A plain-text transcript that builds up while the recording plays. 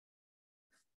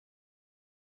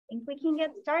think we can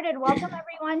get started. Welcome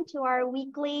everyone to our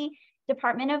weekly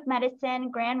Department of Medicine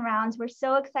Grand Rounds. We're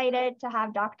so excited to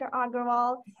have Dr.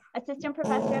 Agrawal, Assistant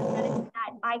Professor of Medicine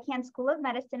at Icahn School of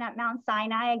Medicine at Mount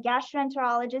Sinai, a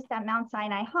gastroenterologist at Mount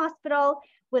Sinai Hospital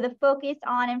with a focus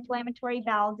on inflammatory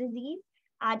bowel disease.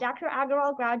 Dr.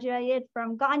 Agrawal graduated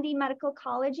from Gandhi Medical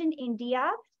College in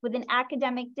India with an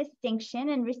academic distinction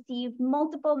and received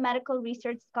multiple medical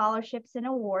research scholarships and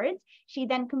awards. She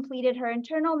then completed her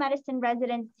internal medicine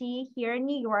residency here in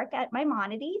New York at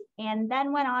Maimonides, and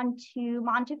then went on to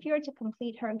Montefiore to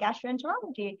complete her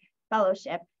gastroenterology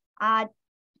fellowship.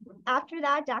 After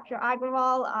that, Dr.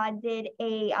 Agrawal did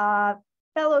a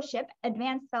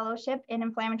advanced fellowship in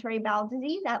inflammatory bowel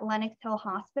disease at Lenox Hill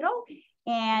Hospital.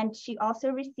 And she also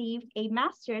received a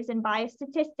master's in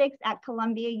biostatistics at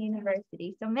Columbia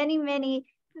University. So many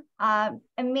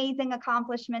amazing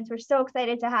accomplishments. We're so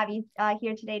excited to have you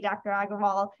here today, Dr.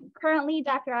 Agrawal. Currently,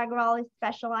 Dr. Agrawal is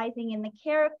specializing in the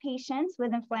care of patients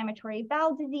with inflammatory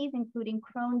bowel disease, including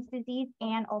Crohn's disease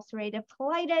and ulcerative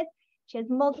colitis. She has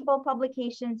multiple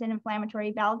publications in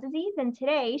inflammatory bowel disease, and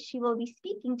today she will be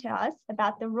speaking to us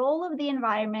about the role of the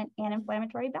environment and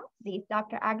inflammatory bowel disease.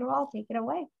 Dr. Agrawal, take it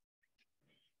away.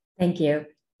 Thank you.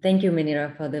 Thank you,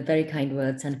 Minira, for the very kind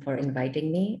words and for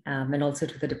inviting me, and also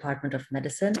to the Department of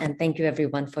Medicine. And thank you,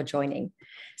 everyone, for joining.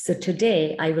 So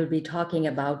today, I will be talking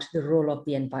about the role of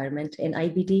the environment in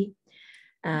IBD.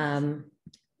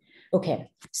 Okay,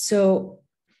 so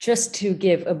just to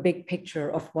give a big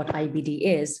picture of what IBD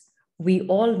is, we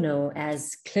all know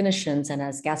as clinicians and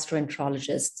as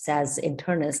gastroenterologists, as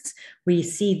internists, we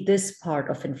see this part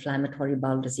of inflammatory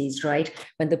bowel disease, right?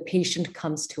 When the patient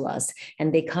comes to us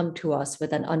and they come to us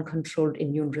with an uncontrolled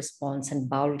immune response and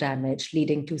bowel damage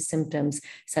leading to symptoms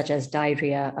such as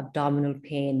diarrhea, abdominal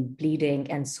pain,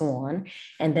 bleeding, and so on.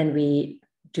 And then we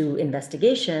do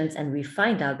investigations and we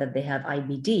find out that they have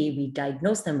IBD, we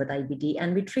diagnose them with IBD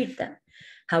and we treat them.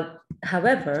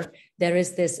 However, there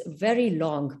is this very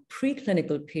long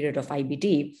preclinical period of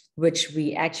IBD, which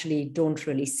we actually don't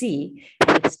really see.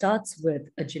 And it starts with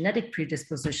a genetic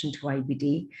predisposition to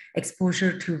IBD,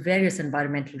 exposure to various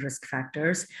environmental risk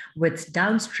factors with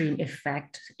downstream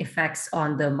effects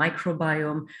on the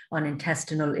microbiome, on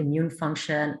intestinal immune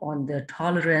function, on the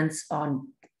tolerance, on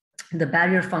the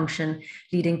barrier function,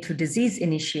 leading to disease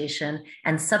initiation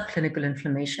and subclinical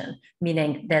inflammation,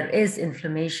 meaning there is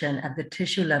inflammation at the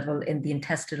tissue level in the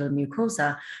intestinal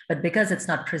mucosa, but because it's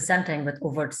not presenting with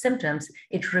overt symptoms,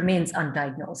 it remains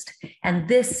undiagnosed. And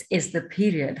this is the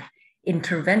period,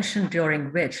 intervention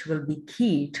during which will be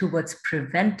key towards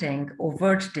preventing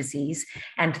overt disease.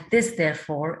 And this,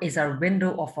 therefore, is our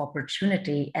window of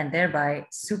opportunity and thereby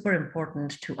super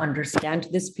important to understand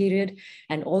this period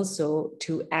and also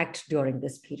to act during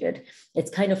this period. It's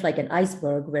kind of like an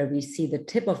iceberg where we see the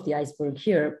tip of the iceberg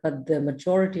here, but the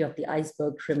majority of the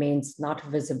iceberg remains not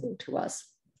visible to us.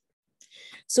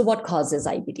 So what causes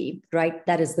IBD, right?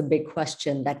 That is the big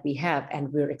question that we have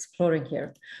and we're exploring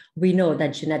here. We know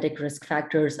that genetic risk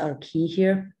factors are key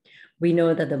here. We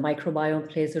know that the microbiome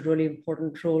plays a really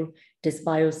important role.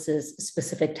 Dysbiosis,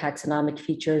 specific taxonomic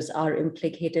features are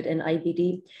implicated in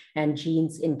IBD and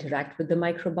genes interact with the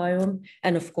microbiome.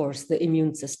 And of course, the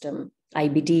immune system.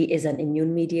 IBD is an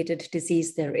immune-mediated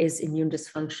disease. There is immune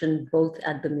dysfunction both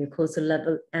at the mucosal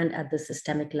level and at the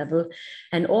systemic level.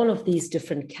 And all of these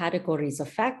different categories of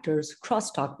factors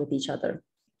crosstalk with each other.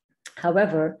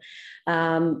 However,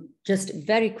 just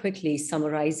very quickly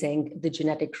summarizing the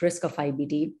genetic risk of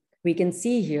IBD, we can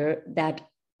see here that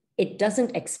it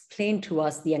doesn't explain to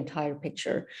us the entire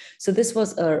picture. So this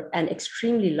was an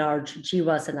extremely large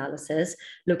GWAS analysis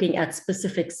looking at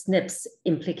specific SNPs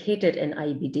implicated in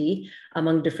IBD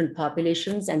among different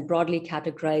populations and broadly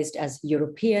categorized as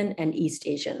European and East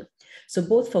Asian. So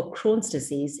both for Crohn's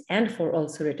disease and for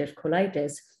ulcerative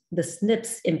colitis, the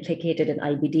SNPs implicated in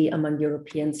IBD among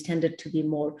Europeans tended to be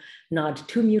more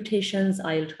NOD2 mutations,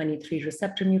 IL-23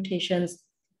 receptor mutations,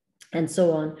 and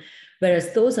so on,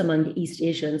 whereas those among the East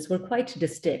Asians were quite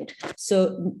distinct.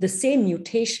 So the same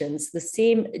mutations, the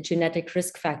same genetic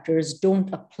risk factors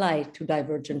don't apply to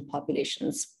divergent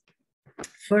populations.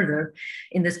 Further,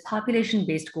 in this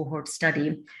population-based cohort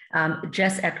study,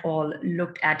 Jess et al.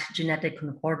 Looked at genetic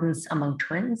concordance among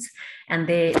twins, and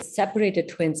they separated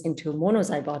twins into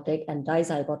monozygotic and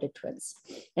dizygotic twins.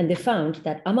 And they found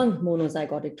that among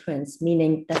monozygotic twins,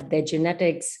 meaning that their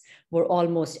genetics were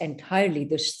almost entirely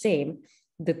the same,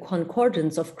 the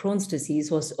concordance of Crohn's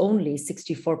disease was only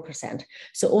 64%.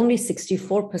 So only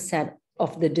 64%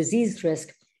 of the disease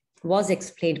risk was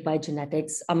explained by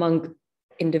genetics among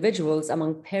individuals,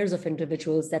 among pairs of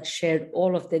individuals that shared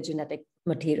all of their genetic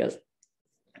material.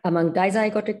 Among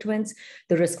dizygotic twins,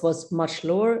 the risk was much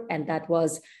lower, and that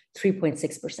was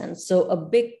 3.6%. So a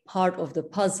big part of the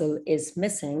puzzle is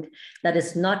missing that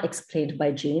is not explained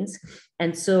by genes.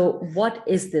 And so what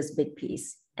is this big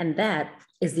piece? And that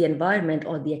is the environment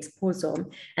or the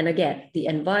exposome. And again, the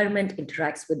environment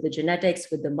interacts with the genetics,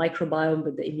 with the microbiome,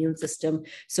 with the immune system.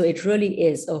 So it really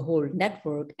is a whole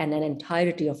network and an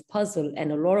entirety of puzzle.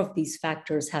 And a lot of these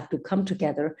factors have to come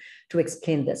together to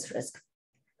explain this risk.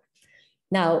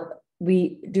 Now,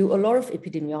 we do a lot of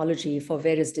epidemiology for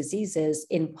various diseases,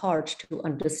 in part to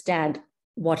understand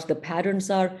what the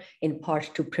patterns are, in part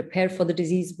to prepare for the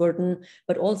disease burden,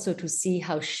 but also to see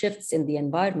how shifts in the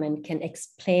environment can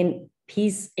explain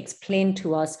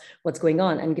to us what's going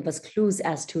on and give us clues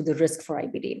as to the risk for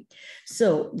IBD.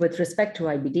 So with respect to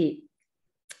IBD,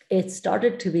 it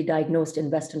started to be diagnosed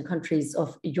in Western countries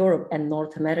of Europe and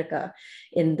North America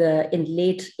in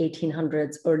late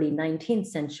 1800s, early 19th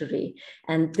century.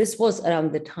 And this was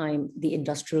around the time the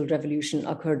Industrial Revolution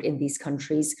occurred in these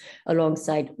countries,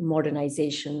 alongside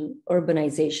modernization,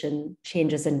 urbanization,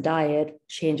 changes in diet,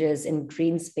 changes in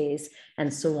green space,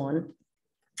 and so on.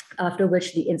 After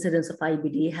which the incidence of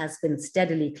IBD has been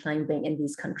steadily climbing in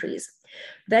these countries.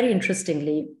 Very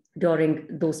interestingly, during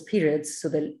those periods, so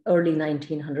the early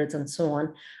 1900s and so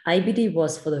on, IBD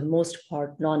was for the most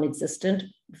part non-existent,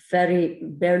 very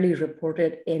barely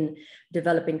reported in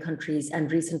developing countries and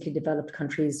recently developed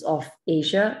countries of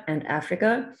Asia and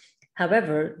Africa.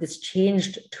 However, this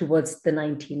changed towards the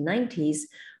 1990s,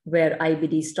 where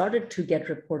IBD started to get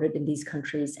reported in these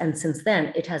countries. And since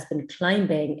then, it has been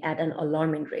climbing at an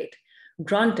alarming rate.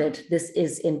 Granted, this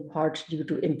is in part due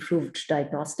to improved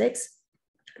diagnostics,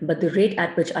 but the rate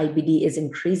at which IBD is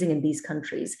increasing in these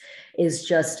countries is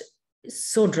just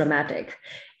so dramatic.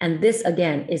 And this,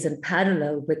 again, is in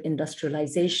parallel with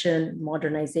industrialization,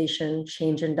 modernization,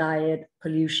 change in diet,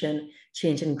 pollution,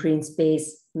 change in green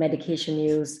space, medication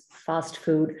use, fast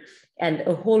food, and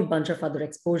a whole bunch of other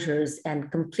exposures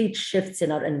and complete shifts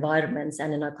in our environments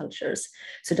and in our cultures.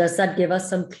 So does that give us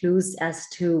some clues as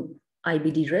to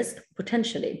IBD risk?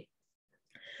 Potentially.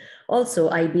 Also,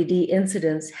 IBD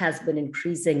incidence has been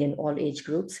increasing in all age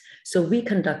groups. So we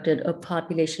conducted a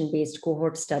population-based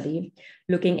cohort study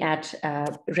looking at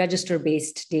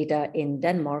register-based data in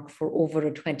Denmark for over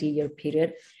a 20-year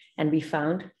period. And we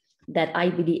found that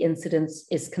IBD incidence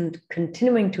is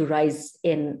continuing to rise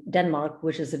in Denmark,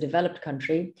 which is a developed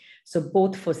country. So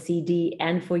both for CD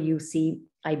and for UC,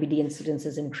 IBD incidence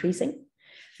is increasing.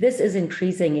 This is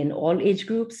increasing in all age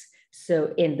groups.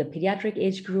 So in the pediatric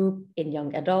age group, in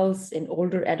young adults, in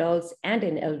older adults, and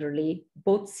in elderly,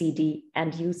 both CD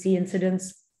and UC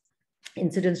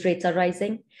incidence rates are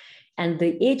rising. And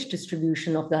the age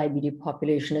distribution of the IBD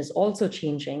population is also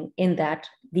changing in that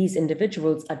these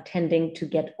individuals are tending to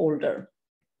get older.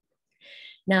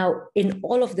 Now, in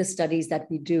all of the studies that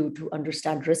we do to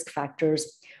understand risk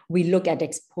factors, we look at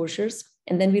exposures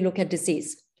and then we look at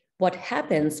disease. What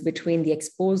happens between the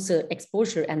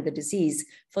exposure and the disease,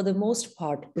 for the most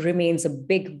part, remains a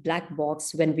big black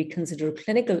box when we consider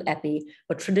clinical epi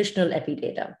or traditional epi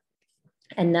data.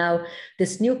 And now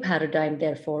this new paradigm,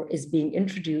 therefore, is being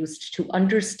introduced to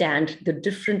understand the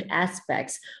different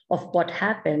aspects of what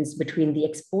happens between the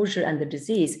exposure and the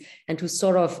disease, and to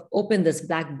sort of open this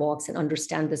black box and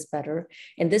understand this better.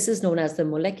 And this is known as the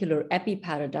molecular epi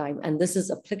paradigm, and this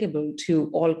is applicable to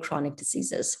all chronic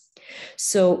diseases.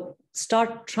 So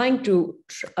start trying to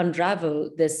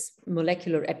unravel this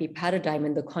molecular epi paradigm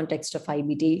in the context of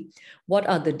IBD. What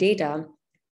are the data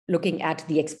looking at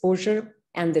the exposure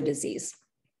and the disease?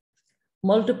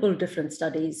 Multiple different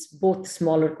studies, both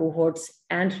smaller cohorts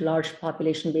and large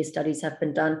population-based studies have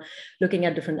been done looking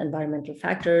at different environmental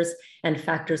factors and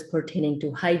factors pertaining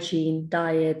to hygiene,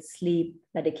 diet, sleep,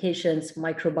 medications,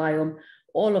 microbiome.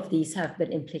 All of these have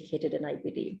been implicated in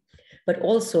IBD. But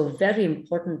also, very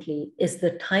importantly, is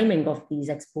the timing of these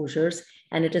exposures.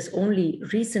 And it is only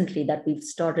recently that we've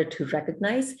started to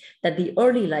recognize that the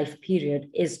early life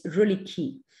period is really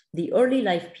key. The early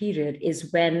life period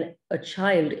is when a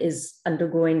child is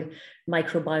undergoing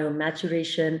microbiome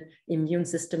maturation, immune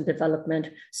system development.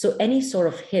 So any sort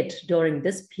of hit during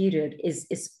this period is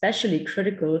especially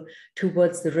critical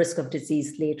towards the risk of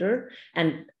disease later.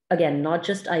 And again, not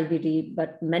just IBD,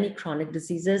 but many chronic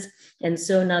diseases. And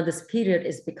so now this period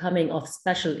is becoming of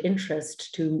special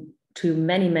interest to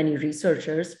many, many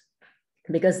researchers,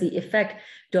 because the effect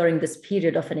during this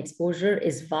period of an exposure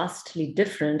is vastly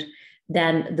different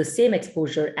than the same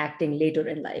exposure acting later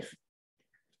in life.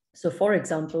 So for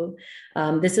example,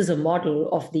 this is a model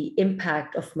of the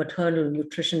impact of maternal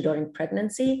nutrition during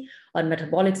pregnancy on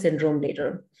metabolic syndrome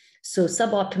later. So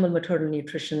suboptimal maternal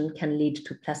nutrition can lead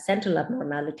to placental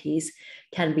abnormalities,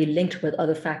 can be linked with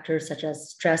other factors such as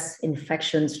stress,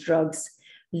 infections, drugs,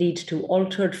 lead to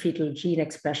altered fetal gene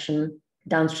expression,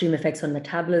 downstream effects on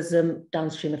metabolism,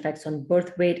 downstream effects on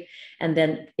birth weight, and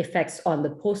then effects on the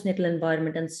postnatal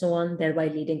environment and so on, thereby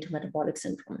leading to metabolic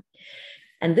syndrome.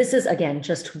 And this is, again,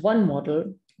 just one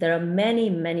model. There are many,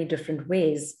 many different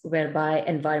ways whereby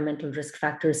environmental risk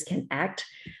factors can act,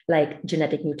 like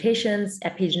genetic mutations,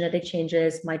 epigenetic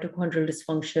changes, mitochondrial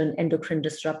dysfunction, endocrine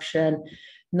disruption,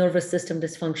 nervous system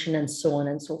dysfunction, and so on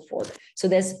and so forth. So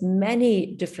there's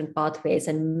many different pathways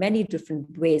and many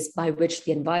different ways by which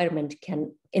the environment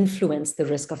can influence the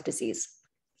risk of disease.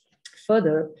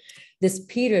 Further, this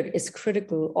period is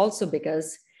critical also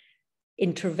because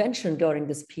intervention during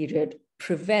this period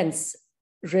prevents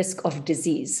risk of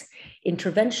disease.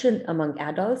 Intervention among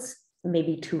adults may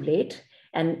be too late,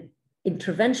 and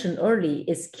intervention early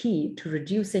is key to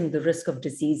reducing the risk of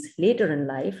disease later in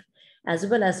life, as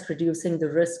well as reducing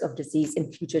the risk of disease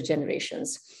in future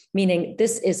generations, meaning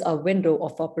this is a window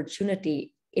of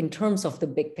opportunity in terms of the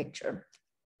big picture.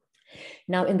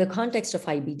 Now, in the context of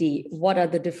IBD, what are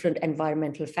the different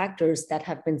environmental factors that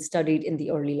have been studied in the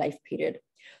early life period?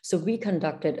 So we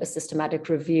conducted a systematic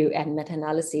review and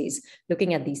meta-analyses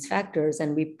looking at these factors,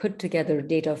 and we put together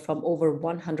data from over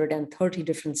 130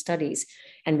 different studies.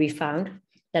 And we found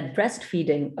that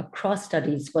breastfeeding across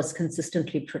studies was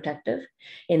consistently protective,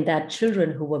 in that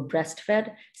children who were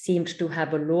breastfed seemed to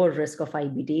have a lower risk of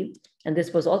IBD. And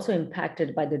this was also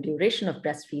impacted by the duration of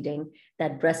breastfeeding,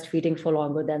 that breastfeeding for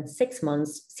longer than 6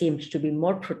 months seemed to be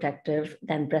more protective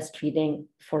than breastfeeding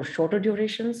for shorter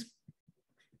durations.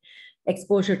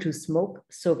 Exposure to smoke,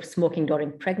 so smoking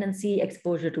during pregnancy,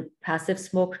 exposure to passive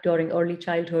smoke during early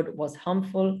childhood was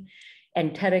harmful.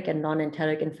 Enteric and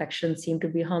non-enteric infections seem to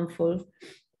be harmful.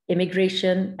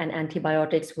 Immigration and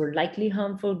antibiotics were likely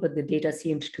harmful, but the data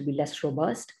seemed to be less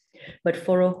robust. But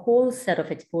for a whole set of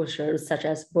exposures, such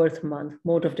as birth month,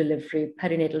 mode of delivery,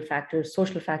 perinatal factors,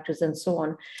 social factors, and so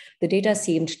on, the data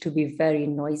seemed to be very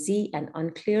noisy and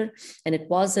unclear, and it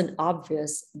wasn't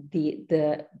obvious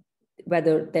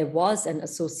whether there was an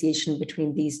association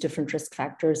between these different risk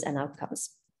factors and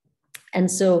outcomes. And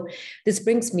so this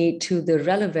brings me to the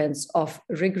relevance of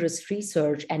rigorous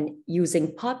research and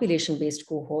using population-based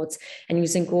cohorts and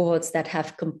using cohorts that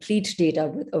have complete data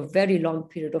with a very long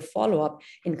period of follow-up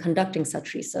in conducting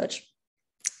such research.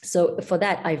 So for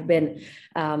that, I've been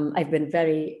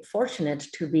very fortunate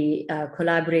to be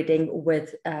collaborating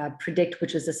with PREDICT,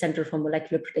 which is the Center for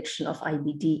Molecular Prediction of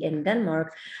IBD in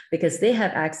Denmark, because they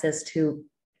have access to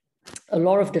a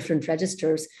lot of different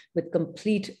registers with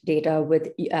complete data, with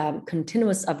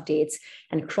continuous updates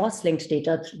and cross-linked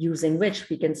data using which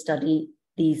we can study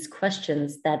these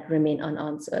questions that remain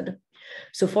unanswered.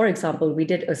 So for example, we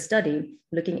did a study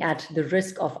looking at the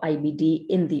risk of IBD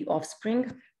in the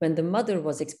offspring when the mother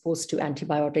was exposed to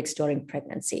antibiotics during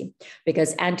pregnancy,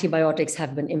 because antibiotics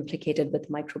have been implicated with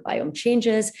microbiome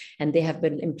changes, and they have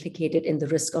been implicated in the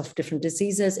risk of different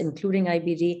diseases, including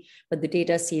IBD, but the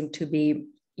data seem to be,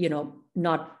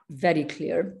 not very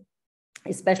clear,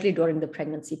 especially during the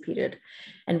pregnancy period.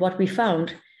 And what we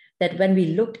found that when we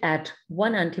looked at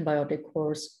one antibiotic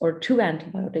course or 2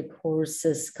 antibiotic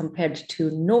courses compared to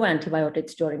no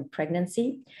antibiotics during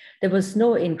pregnancy, there was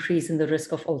no increase in the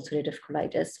risk of ulcerative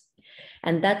colitis.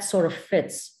 And that sort of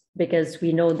fits because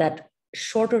we know that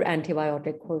shorter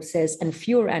antibiotic courses and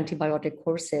fewer antibiotic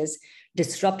courses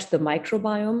disrupt the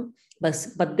microbiome,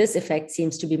 but this effect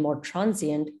seems to be more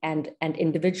transient, and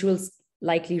individuals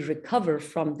likely recover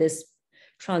from this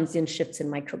transient shifts in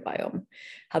microbiome.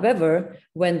 However,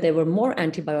 when there were more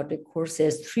antibiotic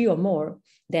courses, 3 or more,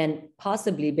 then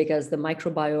possibly because the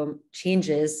microbiome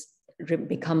changes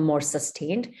become more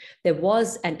sustained, there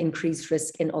was an increased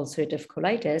risk in ulcerative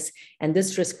colitis, and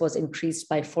this risk was increased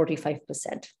by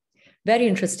 45%. Very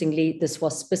interestingly, this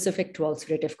was specific to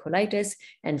ulcerative colitis,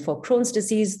 and for Crohn's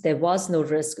disease, there was no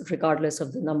risk regardless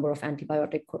of the number of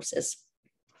antibiotic courses.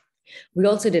 We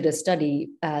also did a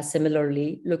study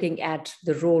similarly looking at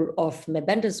the role of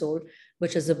mebendazole,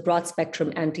 which is a broad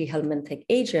spectrum anti-helminthic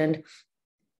agent,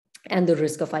 and the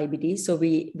risk of IBD. So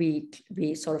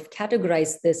we sort of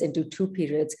categorized this into 2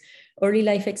 periods: early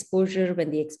life exposure,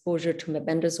 when the exposure to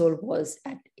mebendazole was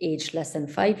at age less than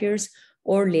 5 years,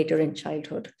 or later in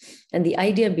childhood. And the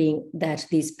idea being that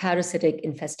these parasitic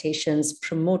infestations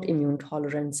promote immune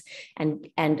tolerance, and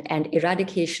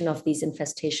eradication of these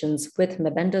infestations with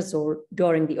mebendazole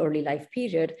during the early life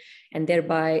period, and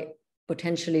thereby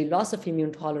potentially loss of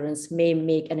immune tolerance, may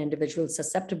make an individual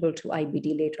susceptible to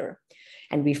IBD later.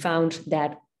 And we found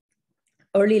that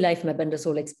Early life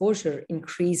mebendazole exposure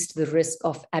increased the risk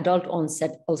of adult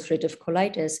onset ulcerative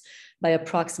colitis by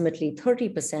approximately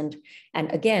 30%.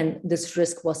 And again, this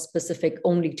risk was specific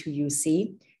only to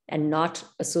UC and not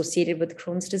associated with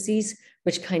Crohn's disease,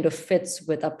 which kind of fits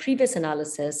with our previous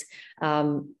analysis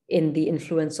in the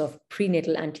influence of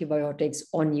prenatal antibiotics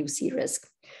on UC risk.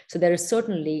 So there is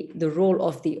certainly the role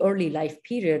of the early life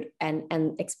period,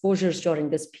 and exposures during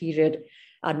this period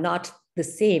are not the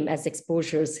same as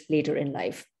exposures later in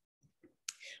life.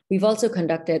 We've also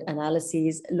conducted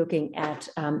analyses looking at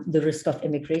the risk of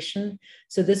immigration.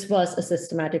 So this was a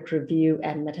systematic review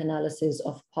and meta-analysis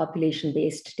of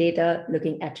population-based data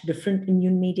looking at different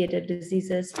immune-mediated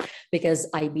diseases, because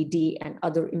IBD and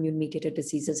other immune-mediated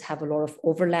diseases have a lot of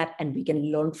overlap and we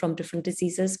can learn from different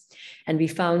diseases. And we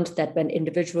found that when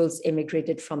individuals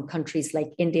immigrated from countries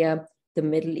like India, the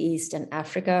Middle East, and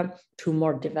Africa to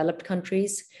more developed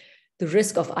countries, the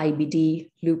risk of IBD,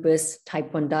 lupus,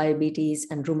 type 1 diabetes,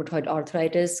 and rheumatoid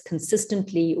arthritis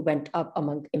consistently went up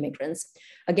among immigrants.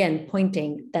 Again,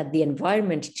 pointing that the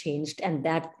environment changed, and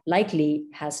that likely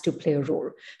has to play a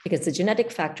role because the genetic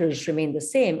factors remain the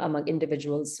same among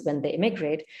individuals when they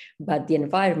immigrate, but the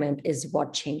environment is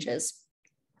what changes.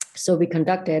 So we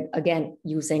conducted, again,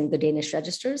 using the Danish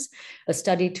registers, a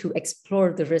study to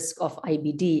explore the risk of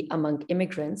IBD among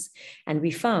immigrants. And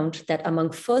we found that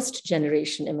among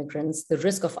first-generation immigrants, the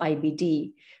risk of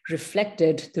IBD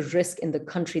reflected the risk in the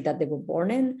country that they were born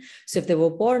in. So if they were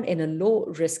born in a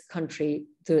low-risk country,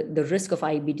 the risk of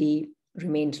IBD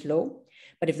remained low.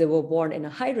 But if they were born in a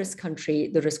high-risk country,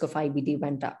 the risk of IBD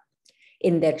went up.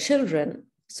 In their children,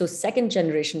 so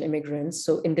second-generation immigrants,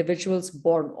 so individuals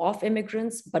born of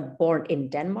immigrants, but born in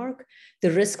Denmark, the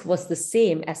risk was the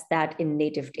same as that in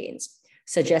native Danes,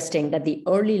 suggesting that the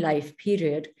early life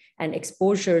period and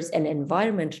exposures and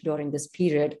environment during this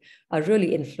period are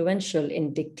really influential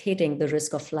in dictating the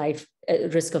risk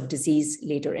of disease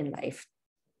later in life.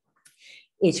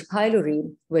 H.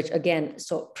 pylori, which again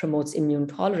promotes immune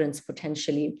tolerance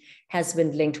potentially, has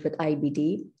been linked with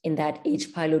IBD in that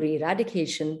H. pylori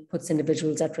eradication puts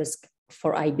individuals at risk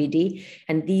for IBD.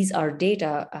 And these are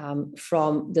data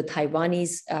from the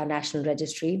Taiwanese National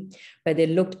Registry, where they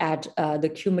looked at the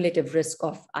cumulative risk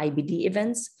of IBD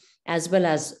events, as well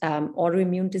as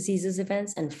autoimmune diseases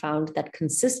events, and found that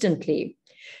consistently,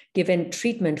 given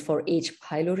treatment for H.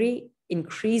 pylori,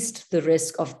 increased the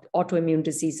risk of autoimmune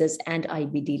diseases and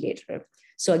IBD later.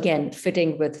 So again,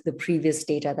 fitting with the previous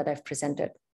data that I've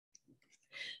presented.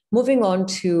 Moving on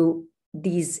to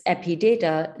these epi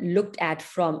data looked at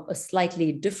from a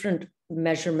slightly different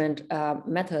measurement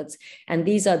methods. And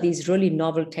these are these really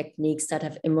novel techniques that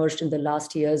have emerged in the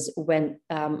last years when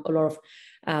a lot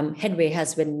of headway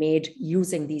has been made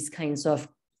using these kinds of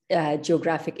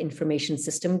geographic information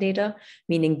system data,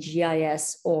 meaning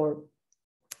GIS or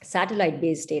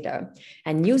satellite-based data.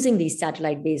 And using these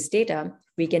satellite-based data,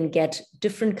 we can get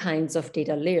different kinds of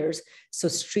data layers. So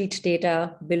street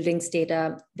data, buildings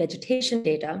data, vegetation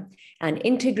data, and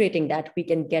integrating that, we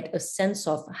can get a sense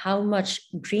of how much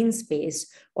green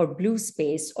space or blue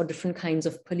space or different kinds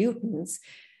of pollutants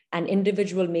an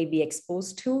individual may be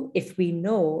exposed to if we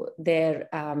know their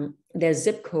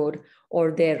zip code or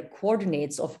their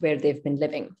coordinates of where they've been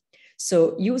living.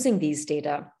 So using these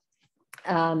data,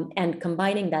 and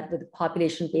combining that with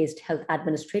population-based health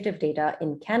administrative data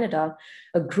in Canada,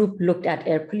 a group looked at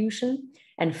air pollution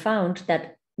and found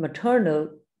that maternal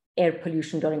air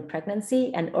pollution during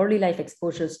pregnancy and early life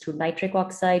exposures to nitric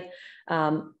oxide,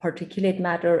 particulate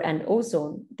matter, and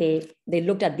ozone, they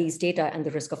looked at these data and the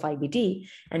risk of IBD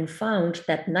and found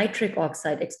that nitric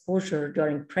oxide exposure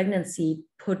during pregnancy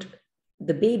put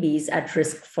the babies at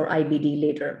risk for IBD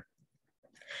later.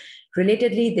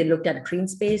 Relatedly, they looked at green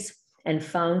space and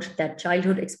found that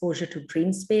childhood exposure to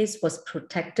green space was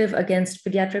protective against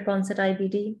pediatric onset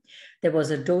IBD. There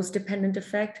was a dose-dependent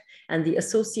effect, and the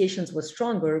associations were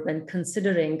stronger when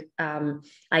considering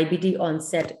IBD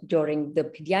onset during the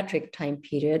pediatric time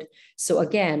period. So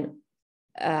again,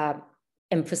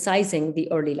 emphasizing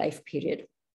the early life period.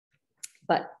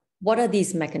 But what are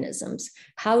these mechanisms?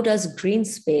 How does green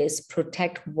space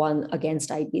protect one against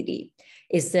IBD?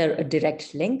 Is there a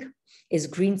direct link? Is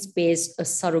green space a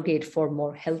surrogate for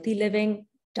more healthy living,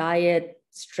 diet,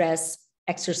 stress,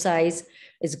 exercise?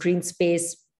 Is green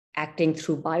space acting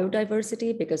through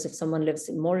biodiversity? Because if someone lives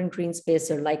more in green space,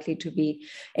 they're likely to be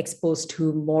exposed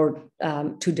to more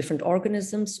to different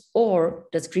organisms. Or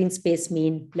does green space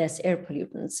mean less air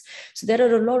pollutants? So there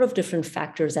are a lot of different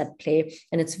factors at play,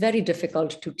 and it's very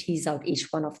difficult to tease out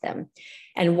each one of them.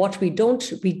 And what we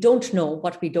don't know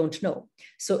what we don't know.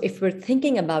 So if we're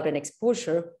thinking about an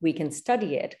exposure, we can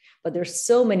study it, but there's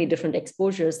so many different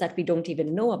exposures that we don't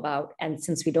even know about. And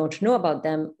since we don't know about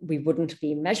them, we wouldn't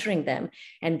be measuring them.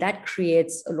 And that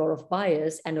creates a lot of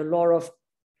bias and a lot of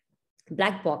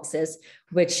black boxes,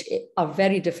 which are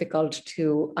very difficult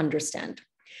to understand.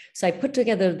 So I put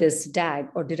together this DAG,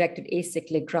 or directed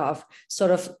acyclic graph,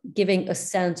 sort of giving a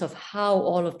sense of how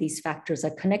all of these factors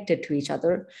are connected to each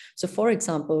other. So for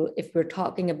example, if we're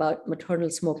talking about maternal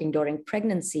smoking during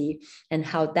pregnancy and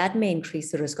how that may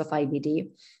increase the risk of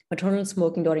IBD, maternal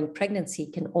smoking during pregnancy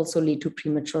can also lead to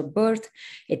premature birth.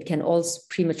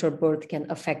 Premature birth can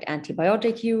affect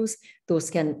antibiotic use. Those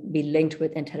can be linked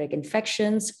with enteric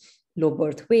infections, low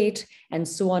birth weight, and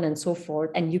so on and so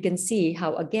forth. And you can see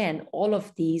how, again, all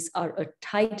of these are a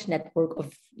tight network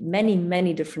of many,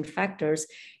 many different factors.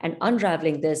 And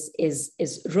unraveling this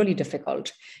is really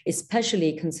difficult,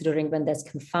 especially considering when there's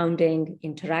confounding,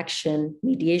 interaction,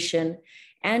 mediation,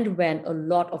 and when a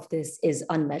lot of this is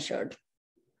unmeasured.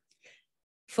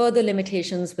 Further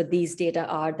limitations with these data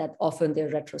are that often they're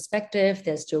retrospective,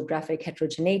 there's geographic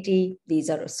heterogeneity, these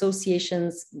are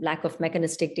associations, lack of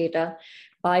mechanistic data,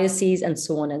 biases, and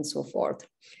so on and so forth.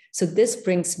 So this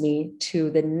brings me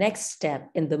to the next step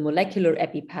in the molecular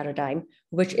epi paradigm,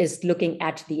 which is looking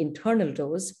at the internal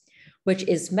dose, which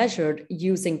is measured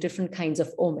using different kinds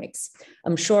of omics.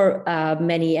 I'm sure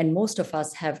many and most of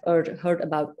us have heard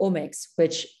about omics,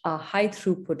 which are high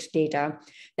throughput data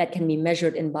that can be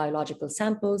measured in biological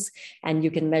samples. And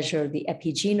you can measure the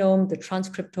epigenome, the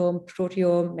transcriptome,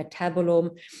 proteome,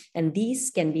 metabolome, and these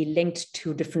can be linked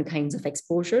to different kinds of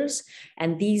exposures.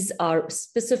 And these are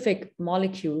specific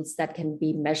molecules that can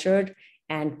be measured,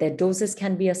 and their doses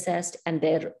can be assessed, and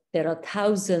there are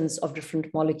thousands of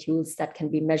different molecules that can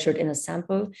be measured in a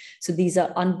sample. So these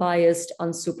are unbiased,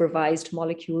 unsupervised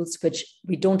molecules, which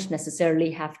we don't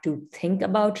necessarily have to think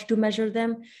about to measure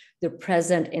them. They're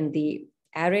present in the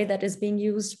array that is being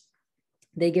used.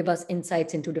 They give us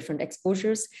insights into different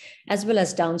exposures, as well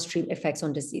as downstream effects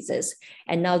on diseases.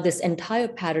 And now this entire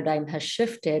paradigm has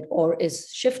shifted, or is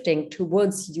shifting,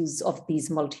 towards use of these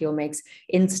multiomics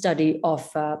in study of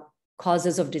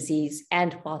causes of disease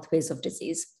and pathways of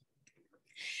disease.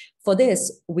 For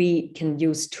this, we can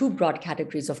use two broad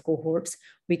categories of cohorts.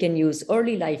 We can use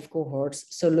early life cohorts,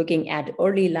 so looking at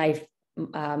early life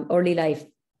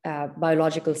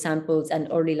biological samples and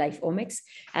early life omics,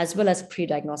 as well as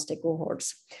pre-diagnostic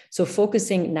cohorts. So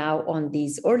focusing now on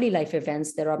these early life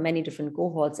events, there are many different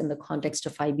cohorts in the context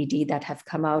of IBD that have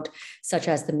come out, such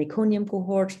as the meconium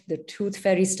cohort, the tooth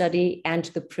fairy study, and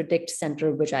the PREDICT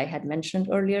Center, which I had mentioned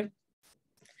earlier.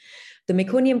 The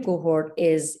meconium cohort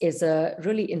is a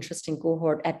really interesting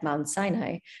cohort at Mount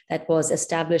Sinai that was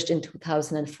established in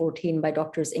 2014 by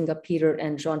Drs. Inga Peter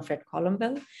and Jean-Fred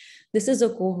Colombel. This is a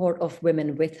cohort of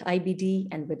women with IBD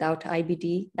and without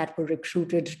IBD that were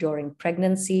recruited during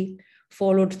pregnancy,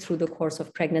 followed through the course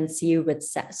of pregnancy with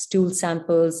stool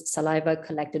samples, saliva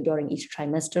collected during each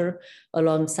trimester,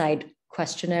 alongside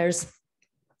questionnaires.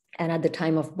 And at the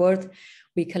time of birth,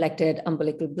 we collected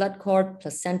umbilical blood cord,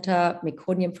 placenta,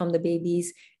 meconium from the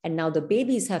babies, and now the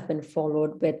babies have been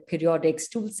followed with periodic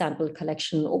stool sample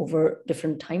collection over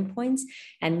different time points.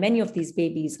 And many of these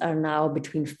babies are now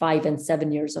between 5 and 7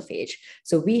 years of age.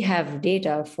 So we have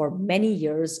data for many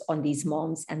years on these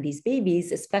moms and these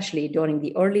babies, especially during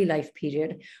the early life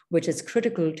period, which is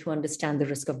critical to understand the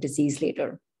risk of disease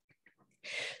later.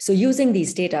 So using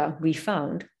these data, we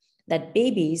found that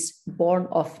babies born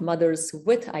of mothers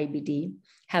with IBD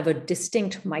have a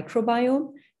distinct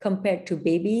microbiome compared to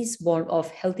babies born of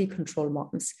healthy control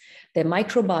moms. Their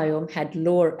microbiome had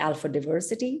lower alpha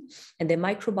diversity, and their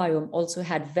microbiome also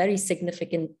had very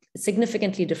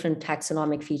significantly different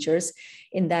taxonomic features,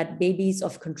 in that babies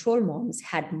of control moms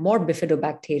had more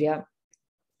bifidobacteria,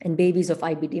 and babies of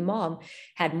IBD mom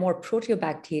had more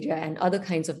proteobacteria and other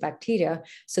kinds of bacteria.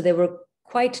 So they were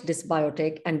quite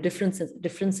dysbiotic, and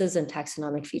differences in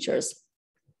taxonomic features.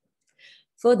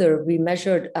 Further, we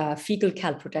measured fecal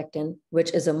calprotectin,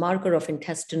 which is a marker of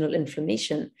intestinal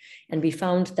inflammation, and we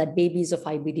found that babies of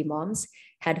IBD moms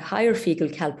had higher fecal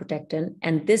calprotectin,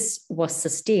 and this was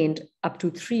sustained up to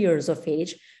 3 years of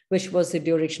age, which was the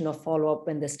duration of follow-up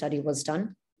when the study was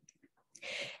done.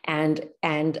 And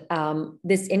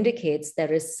this indicates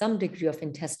there is some degree of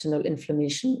intestinal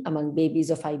inflammation among babies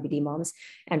of IBD moms.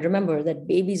 And remember that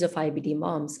babies of IBD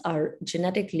moms are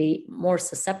genetically more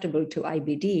susceptible to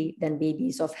IBD than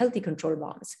babies of healthy control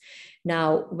moms.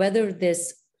 Now, whether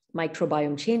this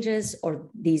microbiome changes or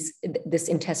this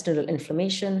intestinal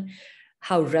inflammation,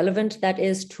 how relevant that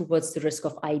is towards the risk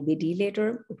of IBD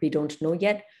later, we don't know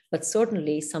yet. but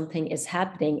certainly something is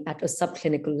happening at a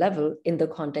subclinical level in the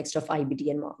context of IBD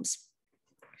in moms.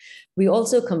 We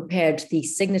also compared the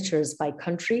signatures by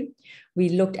country. We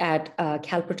looked at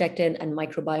calprotectin and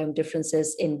microbiome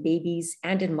differences in babies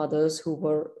and in mothers who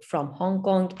were from Hong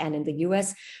Kong and in the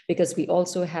US, because we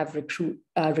also have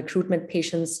recruitment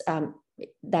patients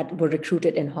that were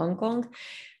recruited in Hong Kong.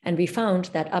 And we found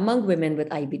that among women with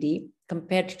IBD,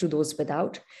 compared to those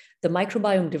without, the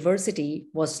microbiome diversity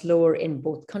was lower in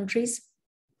both countries.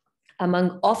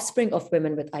 Among offspring of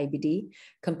women with IBD,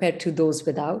 compared to those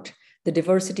without, the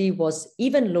diversity was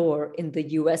even lower in the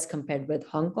US compared with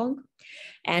Hong Kong.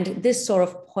 And this sort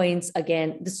of points,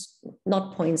 again, this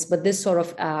sort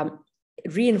of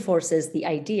reinforces the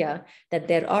idea that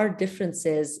there are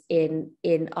differences in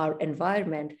our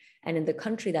environment and in the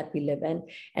country that we live in,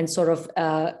 and sort of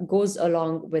goes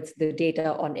along with the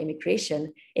data on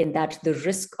immigration in that the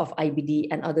risk of IBD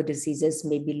and other diseases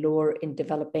may be lower in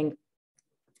developing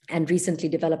and recently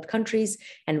developed countries.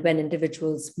 And when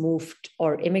individuals moved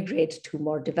or immigrate to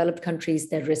more developed countries,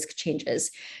 their risk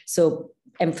changes. So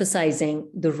emphasizing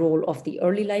the role of the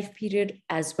early life period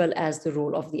as well as the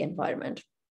role of the environment.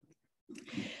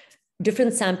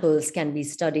 Different samples can be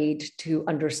studied to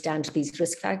understand these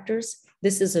risk factors.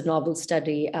 This is a novel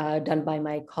study done by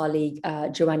my colleague,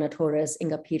 Joanna Torres,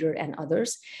 Inga Peter, and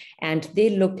others. And they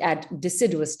looked at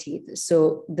deciduous teeth.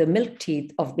 So the milk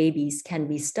teeth of babies can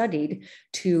be studied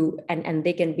and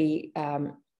they can be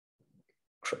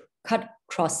cut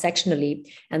cross-sectionally,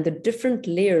 and the different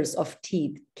layers of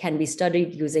teeth can be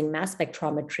studied using mass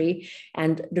spectrometry,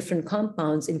 and different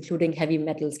compounds, including heavy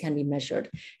metals, can be measured.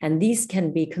 And these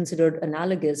can be considered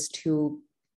analogous to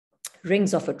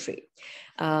rings of a tree.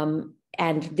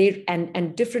 And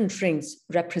different rings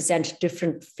represent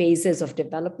different phases of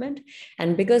development.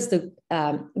 And because the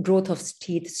growth of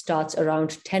teeth starts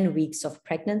around 10 weeks of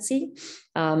pregnancy,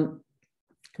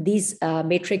 these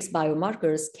matrix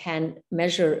biomarkers can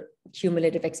measure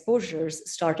cumulative exposures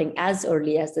starting as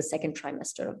early as the second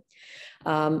trimester.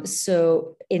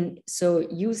 So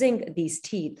using these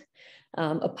teeth,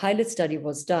 a pilot study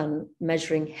was done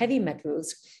measuring heavy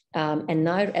metals, and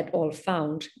Nair et al.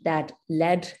 Found that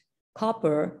lead,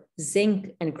 copper,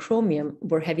 zinc, and chromium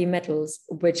were heavy metals,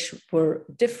 which were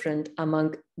different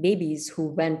among babies who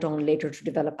went on later to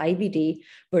develop IBD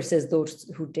versus those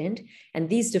who didn't. And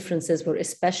these differences were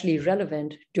especially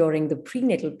relevant during the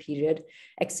prenatal period,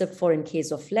 except for in case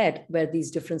of lead, where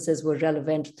these differences were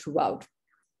relevant throughout.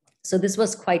 So this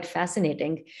was quite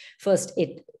fascinating. First,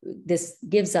 this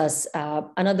gives us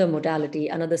another modality,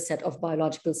 another set of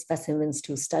biological specimens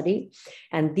to study.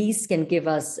 And these can give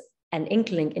us an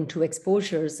inkling into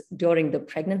exposures during the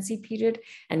pregnancy period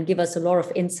and give us a lot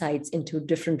of insights into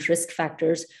different risk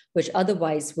factors, which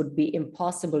otherwise would be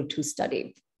impossible to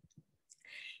study.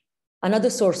 Another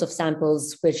source of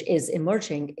samples which is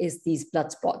emerging is these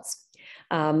blood spots.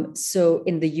 So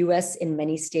in the US, in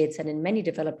many states and in many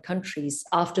developed countries,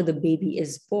 after the baby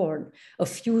is born, a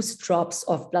few drops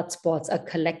of blood spots are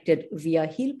collected via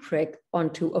heel prick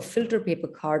onto a filter paper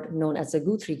card known as a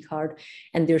Guthrie card,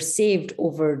 and they're saved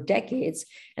over decades.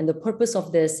 And the purpose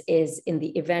of this is in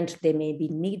the event they may be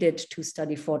needed to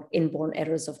study for inborn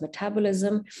errors of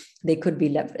metabolism, they could be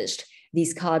leveraged.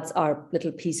 These cards are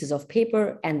little pieces of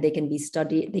paper, and they can be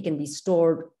studied, they can be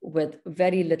stored with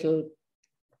very little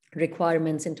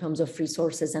requirements in terms of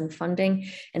resources and funding,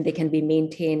 and they can be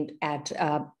maintained at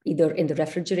either in the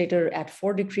refrigerator at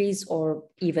 4 degrees or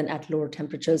even at lower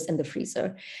temperatures in the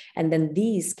freezer. And then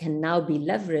these can now be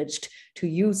leveraged to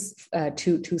use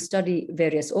to study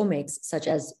various omics, such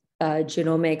as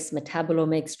genomics,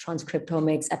 metabolomics,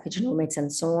 transcriptomics, epigenomics,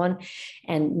 and so on,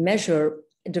 and measure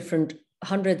different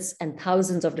hundreds and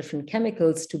thousands of different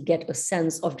chemicals to get a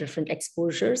sense of different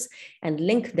exposures and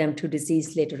link them to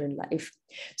disease later in life.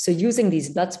 So using these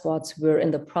blood spots, we're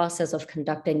in the process of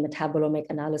conducting metabolomic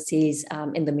analyses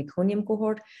in the meconium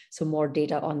cohort. So more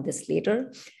data on this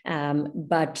later.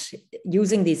 But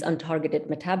using these untargeted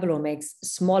metabolomics,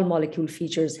 small molecule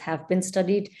features have been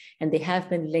studied, and they have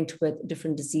been linked with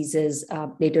different diseases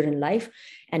later in life.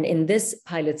 And in this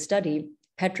pilot study,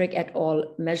 Patrick et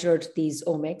al. Measured these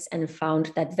omics and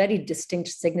found that very distinct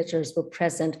signatures were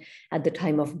present at the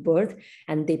time of birth,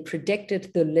 and they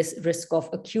predicted the risk of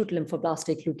acute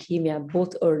lymphoblastic leukemia,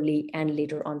 both early and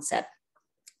later onset.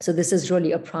 So this is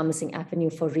really a promising avenue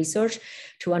for research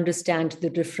to understand the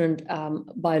different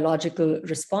biological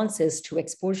responses to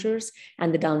exposures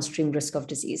and the downstream risk of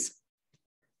disease.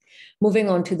 Moving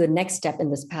on to the next step in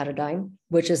this paradigm,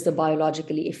 which is the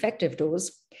biologically effective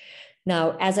dose.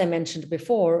 Now, as I mentioned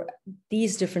before,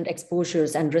 these different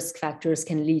exposures and risk factors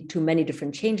can lead to many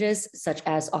different changes, such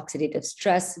as oxidative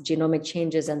stress, genomic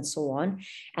changes, and so on.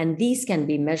 And these can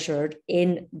be measured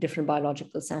in different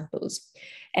biological samples.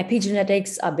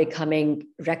 Epigenetics are becoming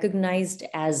recognized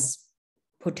as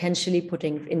potentially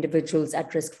putting individuals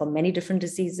at risk for many different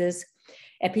diseases.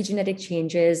 Epigenetic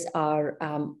changes are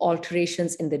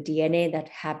alterations in the DNA that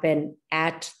happen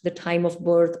at the time of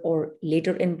birth or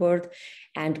later in birth,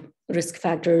 and risk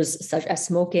factors such as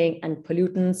smoking and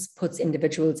pollutants puts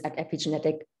individuals at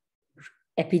epigenetic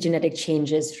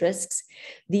changes risks.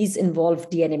 These involve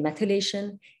DNA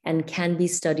methylation and can be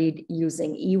studied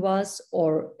using EWAS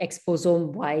or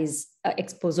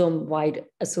exposome-wide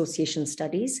association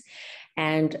studies.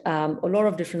 And a lot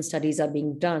of different studies are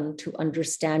being done to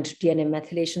understand DNA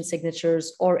methylation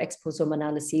signatures or exposome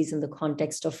analyses in the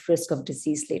context of risk of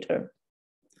disease later.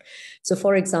 So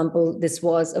for example, this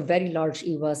was a very large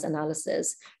EWAS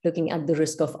analysis looking at the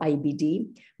risk of IBD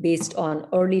based on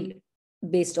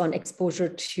exposure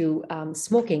to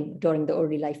smoking during the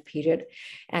early life period.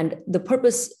 And the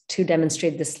purpose to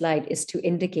demonstrate this slide is to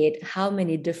indicate how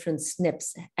many different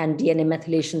SNPs and DNA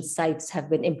methylation sites have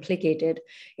been implicated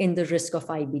in the risk of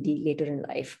IBD later in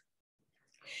life.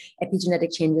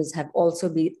 Epigenetic changes have also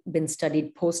been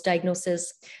studied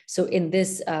post-diagnosis. So in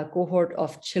this cohort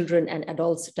of children and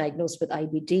adults diagnosed with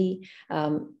IBD,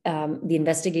 the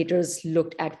investigators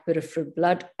looked at peripheral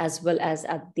blood as well as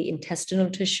at the intestinal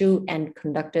tissue and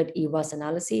conducted EWAS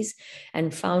analyses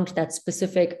and found that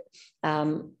specific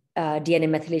DNA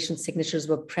methylation signatures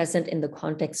were present in the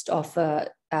context of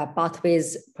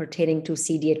pathways pertaining to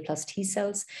CD8 plus T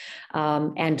cells,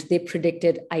 and they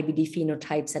predicted IBD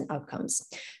phenotypes and outcomes.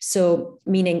 So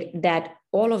meaning that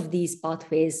all of these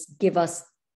pathways give us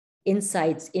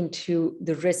insights into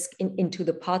the risk, into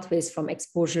the pathways from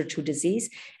exposure to disease,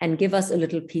 and give us a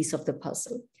little piece of the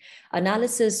puzzle.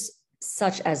 Analysis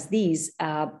such as these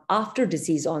after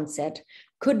disease onset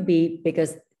could be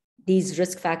because these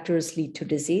risk factors lead to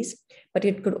disease, but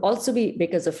it could also be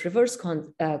because of reverse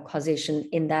causation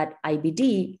in that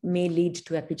IBD may lead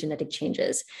to epigenetic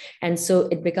changes. And so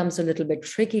it becomes a little bit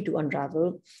tricky to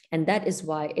unravel. And that is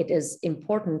why it is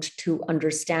important to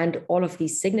understand all of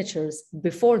these signatures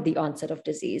before the onset of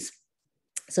disease.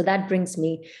 So that brings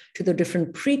me to the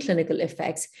different preclinical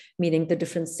effects, meaning the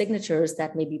different signatures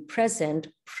that may be present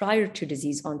prior to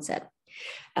disease onset.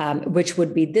 Which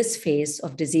would be this phase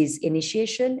of disease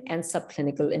initiation and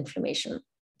subclinical inflammation.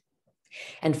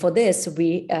 And for this,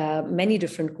 many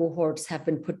different cohorts have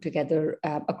been put together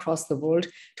across the world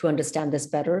to understand this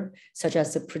better, such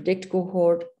as the PREDICT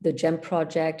cohort, the GEM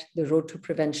project, the Road to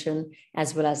Prevention,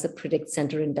 as well as the PREDICT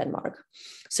Center in Denmark.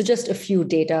 So just a few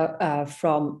data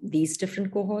from these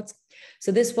different cohorts.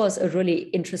 So this was a really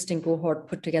interesting cohort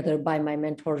put together by my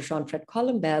mentor, Jean-Fred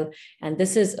Colombel, and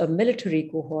this is a military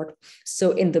cohort.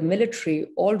 So in the military,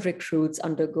 all recruits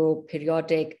undergo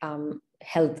periodic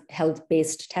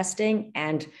health-based testing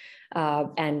and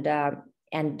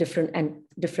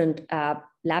different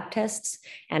lab tests.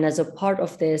 And as a part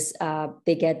of this,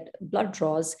 they get blood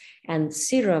draws and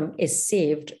serum is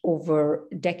saved over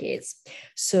decades.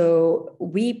 So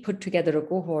we put together a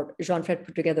cohort, Jean-Fred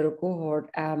put together a cohort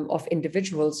of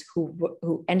individuals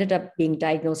who ended up being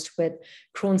diagnosed with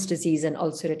Crohn's disease and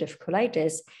ulcerative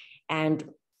colitis and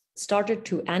started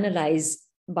to analyze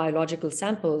biological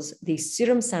samples, these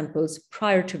serum samples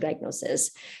prior to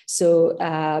diagnosis. So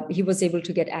he was able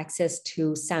to get access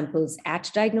to samples at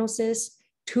diagnosis,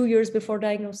 2 years before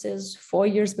diagnosis, 4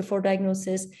 years before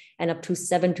diagnosis, and up to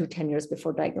 7 to 10 years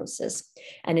before diagnosis.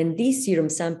 And in these serum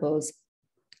samples,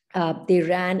 they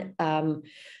ran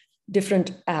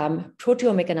different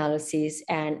proteomic analyses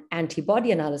and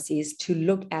antibody analyses to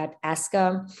look at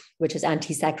ASCA, which is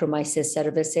anti-Saccharomyces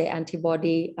cerevisiae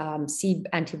antibody, C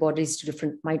antibodies to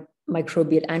different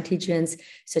microbial antigens,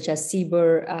 such as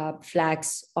CBER,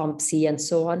 FLAX, OMP-C, and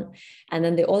so on. And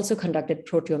then they also conducted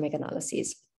proteomic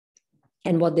analyses.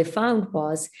 And what they found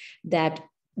was that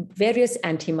various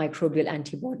antimicrobial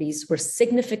antibodies were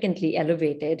significantly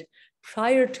elevated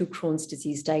prior to Crohn's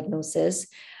disease diagnosis.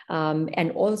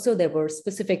 And also there were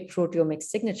specific proteomic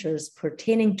signatures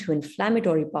pertaining to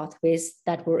inflammatory pathways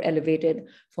that were elevated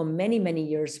for many, many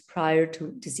years prior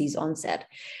to disease onset.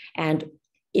 And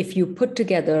if you put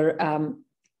together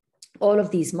all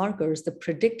of these markers, the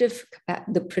predictive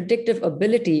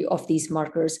ability of these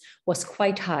markers was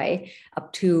quite high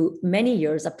up to many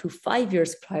years, up to 5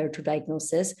 years prior to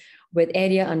diagnosis, with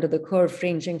area under the curve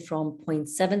ranging from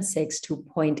 0.76 to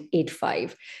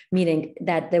 0.85, meaning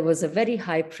that there was a very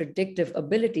high predictive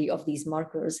ability of these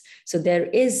markers. So there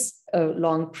is a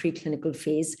long preclinical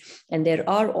phase, and there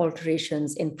are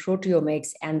alterations in proteomics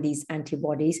and these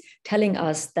antibodies telling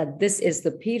us that this is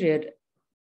the period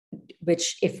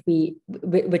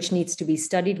which needs to be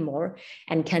studied more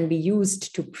and can be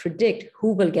used to predict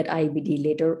who will get IBD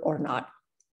later or not.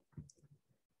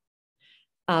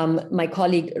 My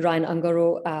colleague Ryan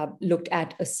Ungaro looked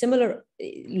at a similar,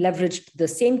 leveraged the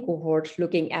same cohort,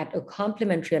 looking at a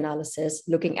complementary analysis,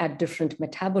 looking at different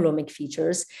metabolomic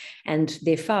features, and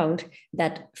they found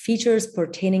that features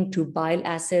pertaining to bile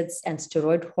acids and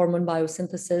steroid hormone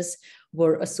biosynthesis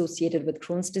were associated with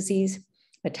Crohn's disease.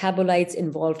 Metabolites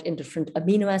involved in different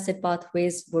amino acid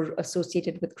pathways were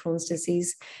associated with Crohn's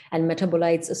disease, and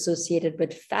metabolites associated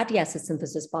with fatty acid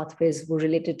synthesis pathways were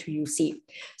related to UC.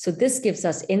 So this gives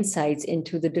us insights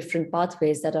into the different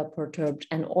pathways that are perturbed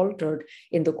and altered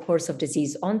in the course of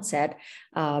disease onset,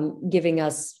 giving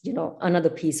us, another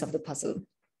piece of the puzzle.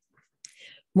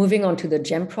 Moving on to the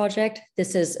GEM project,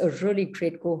 this is a really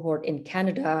great cohort in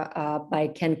Canada by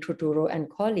Ken Croturo and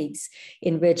colleagues,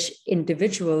 in which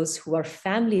individuals who are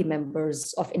family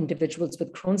members of individuals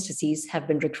with Crohn's disease have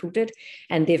been recruited,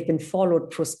 and they've been followed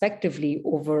prospectively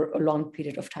over a long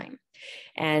period of time.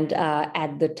 And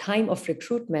at the time of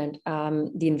recruitment,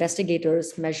 the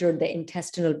investigators measured the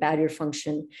intestinal barrier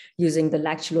function using the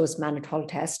lactulose mannitol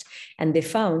test, and they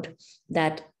found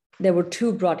that there were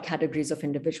two broad categories of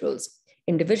individuals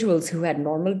who had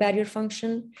normal barrier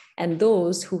function and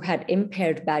those who had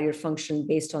impaired barrier function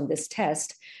based on this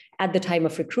test at the time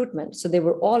of recruitment. So they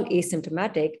were all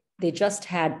asymptomatic. They just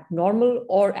had normal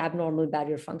or abnormal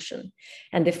barrier function.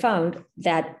 And they found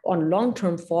that on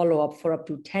long-term follow-up for up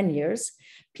to 10 years,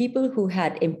 people who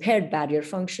had impaired barrier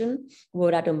function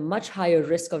were at a much higher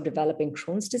risk of developing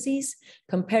Crohn's disease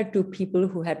compared to people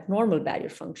who had normal barrier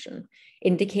function,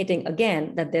 indicating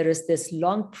again that there is this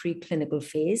long preclinical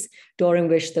phase during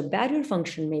which the barrier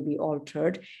function may be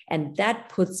altered, and that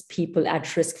puts people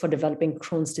at risk for developing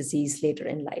Crohn's disease later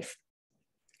in life.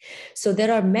 So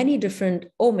there are many different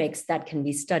omics that can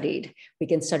be studied. We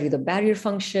can study the barrier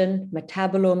function,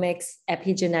 metabolomics,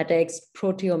 epigenetics,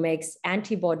 proteomics,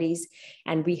 antibodies,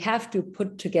 and we have to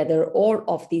put together all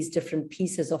of these different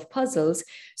pieces of puzzles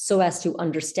so as to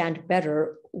understand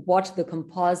better what the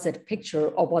composite picture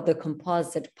or what the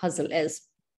composite puzzle is.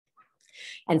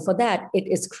 And for that, it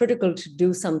is critical to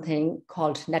do something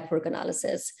called network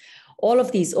analysis. All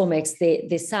of these omics,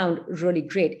 they sound really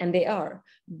great, and they are,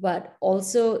 but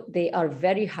also they are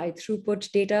very high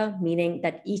throughput data, meaning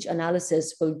that each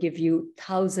analysis will give you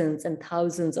thousands and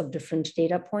thousands of different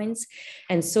data points.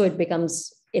 And so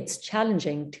it's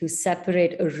challenging to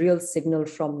separate a real signal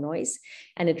from noise.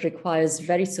 And it requires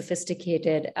very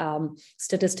sophisticated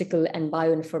statistical and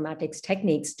bioinformatics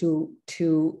techniques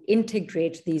to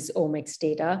integrate these omics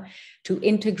data, to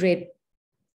integrate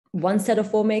one set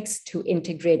of omics, to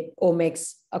integrate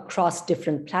omics across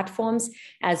different platforms,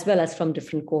 as well as from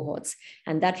different cohorts.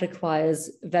 And that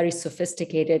requires very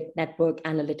sophisticated network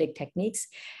analytic techniques.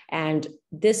 And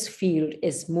this field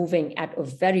is moving at a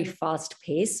very fast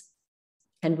pace.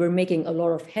 And we're making a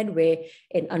lot of headway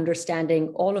in understanding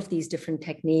all of these different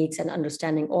techniques and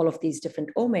understanding all of these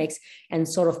different omics and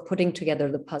sort of putting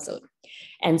together the puzzle.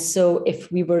 And so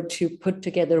if we were to put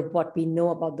together what we know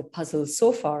about the puzzle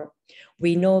so far,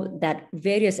 we know that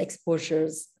various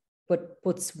exposures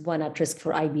puts one at risk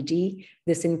for IBD.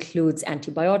 This includes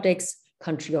antibiotics,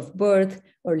 country of birth,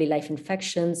 early life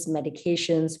infections,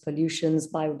 medications,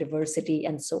 pollutions, biodiversity,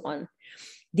 and so on.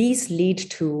 These lead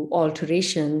to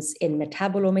alterations in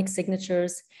metabolomic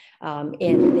signatures,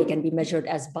 and they can be measured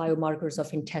as biomarkers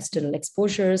of intestinal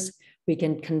exposures. We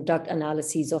can conduct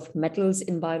analyses of metals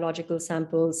in biological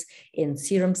samples, in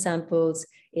serum samples,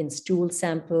 in stool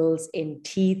samples, in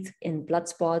teeth, in blood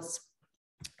spots.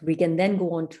 We can then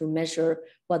go on to measure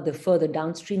what the further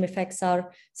downstream effects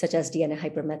are, such as DNA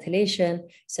hypermethylation,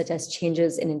 such as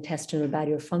changes in intestinal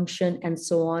barrier function, and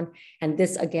so on. And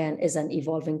this, again, is an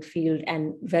evolving field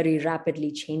and very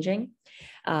rapidly changing.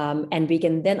 And we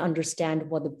can then understand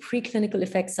what the preclinical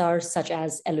effects are, such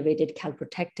as elevated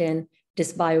calprotectin,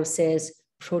 dysbiosis,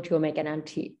 proteomic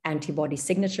and antibody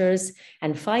signatures.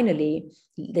 And finally,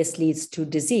 this leads to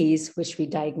disease, which we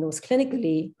diagnose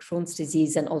clinically, Crohn's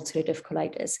disease and ulcerative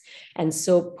colitis. And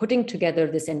so putting together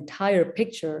this entire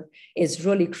picture is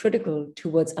really critical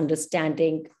towards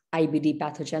understanding IBD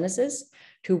pathogenesis,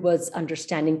 towards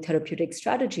understanding therapeutic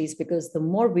strategies, because the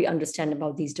more we understand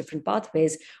about these different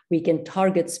pathways, we can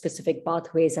target specific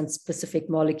pathways and specific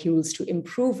molecules to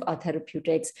improve our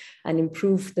therapeutics and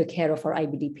improve the care of our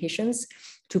IBD patients,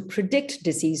 to predict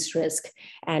disease risk.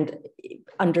 And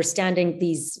understanding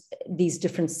these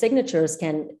different signatures,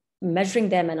 measuring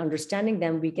them and understanding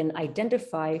them, we can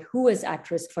identify who is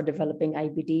at risk for developing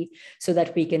IBD so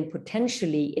that we can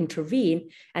potentially intervene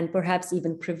and perhaps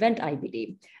even prevent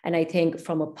IBD. And I think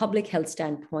from a public health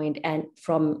standpoint and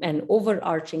from an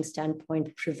overarching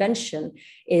standpoint, prevention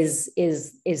is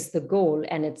the goal,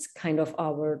 and it's kind of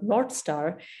our North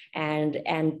Star, and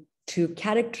to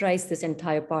characterize this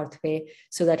entire pathway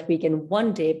so that we can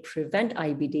one day prevent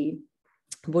IBD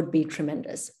would be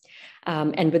tremendous.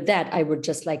 And with that, I would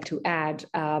just like to add,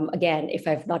 again, if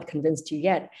I've not convinced you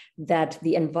yet, that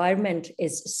the environment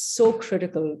is so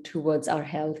critical towards our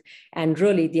health, and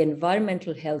really the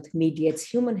environmental health mediates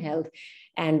human health.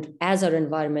 And as our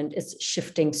environment is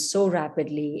shifting so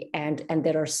rapidly and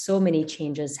there are so many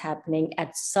changes happening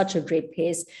at such a great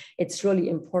pace, it's really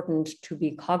important to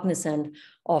be cognizant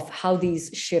of how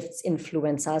these shifts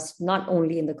influence us, not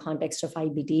only in the context of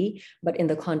IBD, but in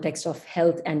the context of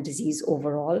health and disease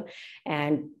overall.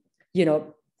 And,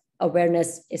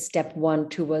 awareness is step one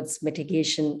towards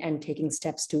mitigation and taking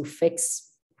steps to fix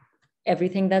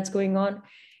everything that's going on.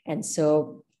 And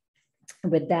so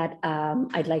with that,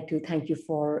 I'd like to thank you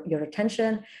for your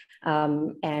attention,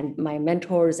 and my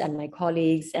mentors and my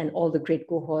colleagues and all the great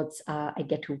cohorts I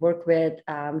get to work with,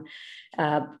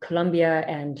 Columbia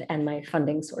and my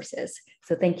funding sources.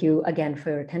 So thank you again for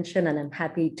your attention, and I'm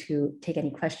happy to take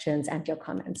any questions and your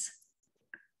comments.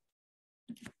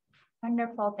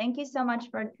 Wonderful. Thank you so much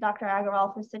for Dr.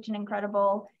 Agrawal for such an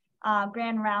incredible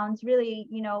grand rounds. Really,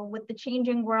 with the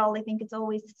changing world, I think it's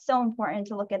always so important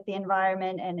to look at the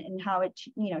environment and how it,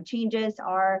 changes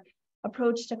our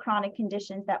approach to chronic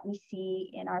conditions that we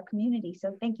see in our community.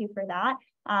 So thank you for that.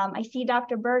 I see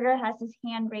Dr. Berger has his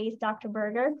hand raised. Dr.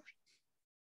 Berger.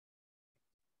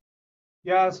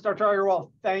 Yes, Dr.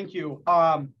 Agrawal, thank you.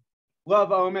 Love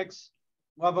omics,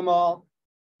 love them all.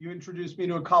 You introduced me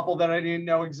to a couple that I didn't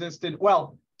know existed.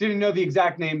 Well, didn't know the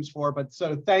exact names for, but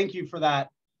so thank you for that.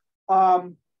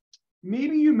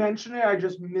 Maybe you mentioned it, I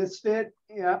just missed it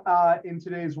in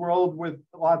today's world with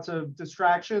lots of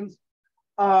distractions.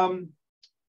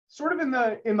 Sort of in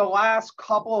the last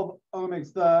couple of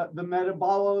omics, the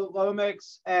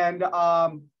metabolomics, and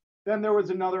then there was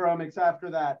another omics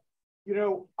after that.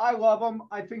 I love them.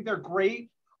 I think they're great.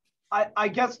 I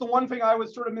guess the one thing I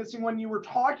was sort of missing when you were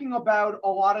talking about a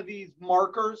lot of these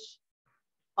markers,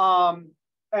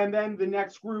 and then the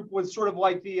next group was sort of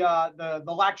like the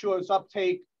lactulose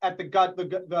uptake at the gut,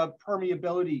 the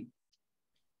permeability.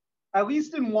 At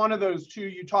least in one of those two,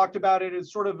 you talked about it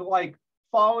as sort of like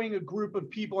following a group of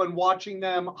people and watching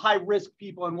them, high-risk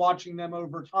people, and watching them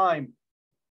over time.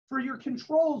 For your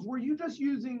controls, were you just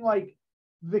using like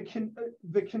the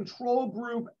control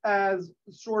group as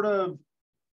sort of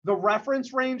the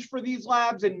reference range for these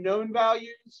labs and known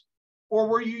values? Or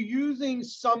were you using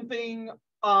something,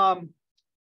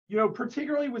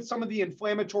 particularly with some of the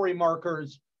inflammatory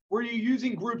markers, were you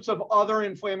using groups of other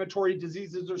inflammatory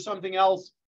diseases or something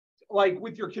else, like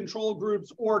with your control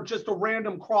groups, or just a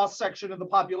random cross section of the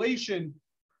population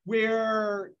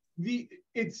where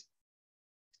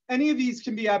any of these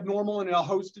can be abnormal in a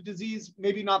host of disease,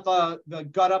 maybe not the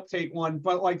gut uptake one,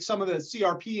 but like some of the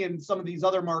CRP and some of these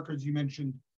other markers you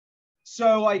mentioned.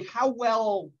 So like how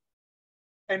well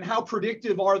and how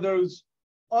predictive are those,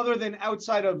 other than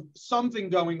outside of something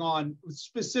going on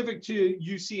specific to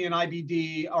UC and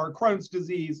IBD or Crohn's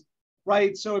disease,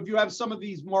 right? So if you have some of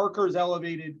these markers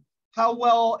elevated, how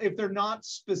well, if they're not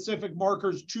specific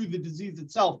markers to the disease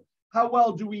itself, how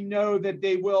well do we know that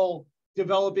they will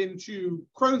develop into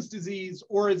Crohn's disease?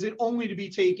 Or is it only to be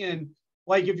taken,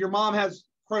 like if your mom has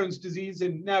Crohn's disease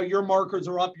and now your markers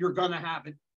are up, you're gonna have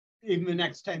it in the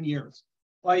next 10 years.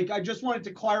 Like, I just wanted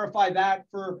to clarify that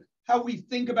for how we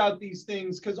think about these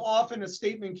things, because often a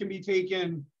statement can be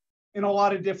taken in a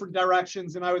lot of different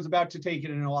directions, and I was about to take it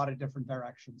in a lot of different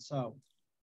directions. So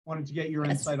wanted to get your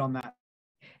insight on that.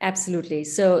 Absolutely.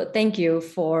 So thank you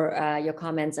for your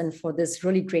comments and for this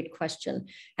really great question.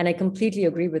 And I completely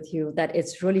agree with you that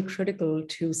it's really critical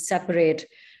to separate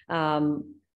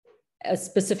a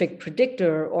specific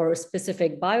predictor or a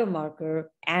specific biomarker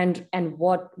and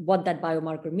what that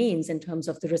biomarker means in terms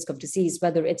of the risk of disease,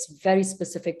 whether it's very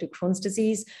specific to Crohn's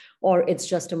disease or it's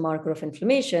just a marker of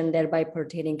inflammation, thereby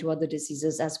pertaining to other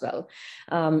diseases as well.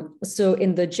 So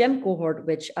in the GEM cohort,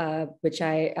 which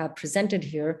I presented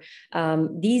here,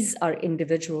 these are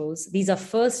individuals, these are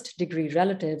first degree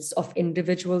relatives of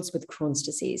individuals with Crohn's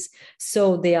disease.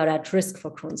 So they are at risk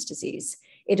for Crohn's disease.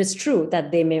 It is true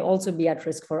that they may also be at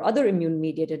risk for other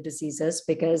immune-mediated diseases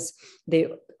because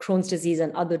Crohn's disease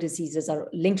and other diseases are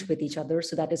linked with each other.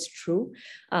 So that is true.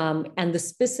 And the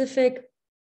specific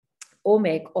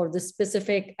omic or the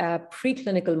specific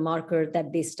preclinical marker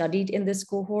that they studied in this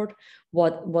cohort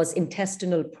was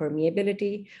intestinal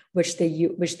permeability, which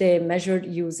they measured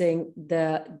using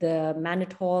the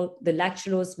mannitol, the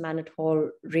lactulose mannitol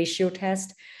ratio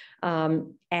test.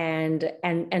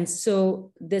 And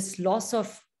so this loss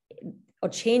of or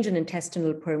change in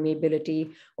intestinal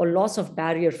permeability or loss of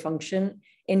barrier function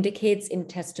indicates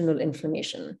intestinal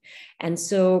inflammation. And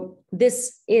so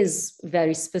this is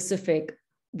very specific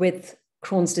with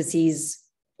Crohn's disease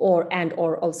or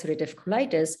ulcerative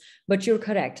colitis, but you're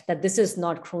correct that this is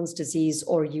not Crohn's disease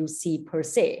or UC per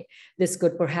se. This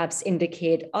could perhaps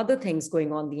indicate other things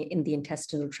going on in the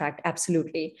intestinal tract,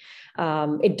 absolutely.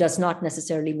 It does not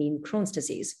necessarily mean Crohn's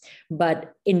disease,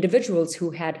 but individuals who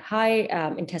had high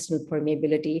intestinal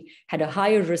permeability had a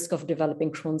higher risk of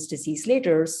developing Crohn's disease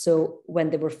later. So when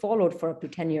they were followed for up to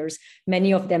 10 years,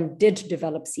 many of them did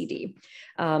develop CD.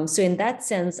 So in that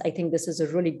sense, I think this is a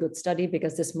really good study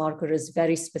because this marker is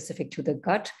very specific to the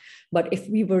gut. But if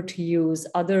we were to use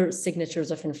other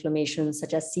signatures of inflammation,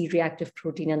 such as C-reactive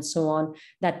protein and so on,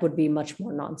 that would be much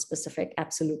more non-specific,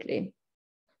 absolutely.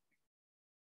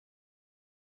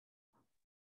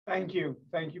 Thank you.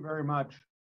 Thank you very much.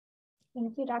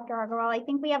 Thank you, Dr. Agrawal. I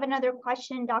think we have another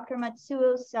question, Dr.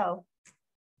 Matsuo. So.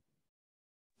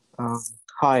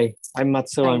 Hi, I'm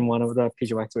Matsuo. Hi. I'm one of the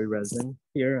PGY3 residents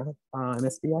here at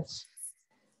MSBI.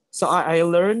 So I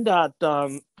learned that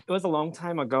it was a long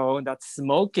time ago that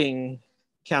smoking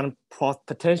can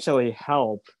potentially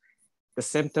help the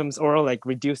symptoms or like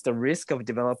reduce the risk of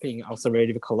developing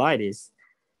ulcerative colitis.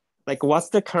 Like, what's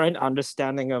the current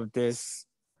understanding of this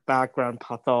background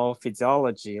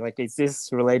pathophysiology? Like, is this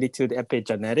related to the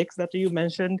epigenetics that you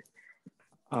mentioned?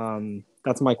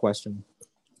 That's my question.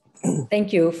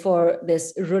 Thank you for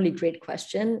this really great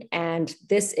question. And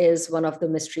this is one of the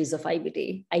mysteries of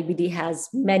IBD. IBD has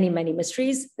many, many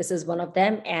mysteries. This is one of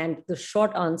them. And the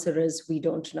short answer is we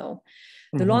don't know.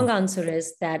 The long answer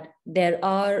is that there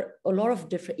are a lot of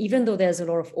different, even though there's a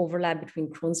lot of overlap between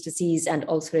Crohn's disease and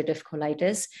ulcerative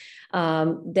colitis,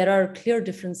 there are clear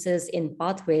differences in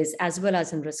pathways as well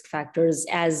as in risk factors,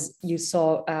 as you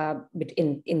saw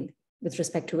with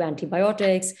respect to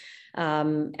antibiotics,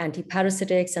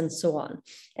 antiparasitics, and so on.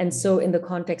 And so in the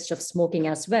context of smoking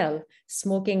as well,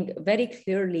 smoking very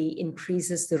clearly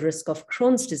increases the risk of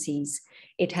Crohn's disease.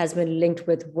 It has been linked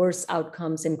with worse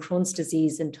outcomes in Crohn's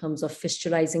disease in terms of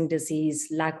fistulizing disease,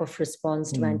 lack of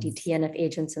response to anti-TNF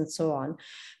agents, and so on.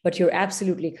 But you're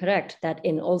absolutely correct that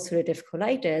in ulcerative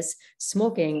colitis,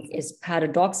 smoking is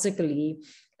paradoxically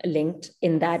linked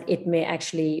in that it may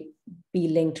actually be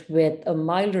linked with a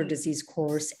milder disease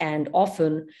course, and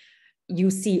often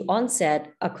UC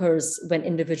onset occurs when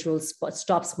individuals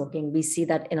stop smoking. We see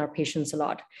that in our patients a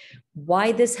lot.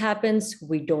 Why this happens,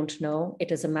 we don't know. It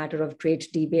is a matter of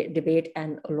great debate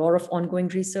and a lot of ongoing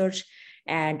research.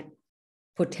 And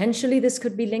potentially this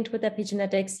could be linked with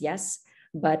epigenetics, yes,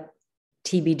 but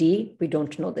TBD, we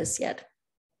don't know this yet.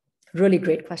 Really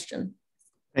great question.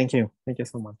 Thank you. Thank you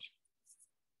so much.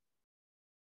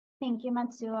 Thank you,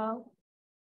 Matsuo.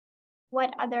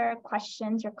 What other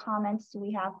questions or comments do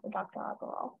we have for Dr.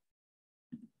 Agrawal?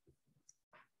 I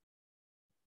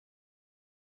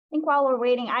think while we're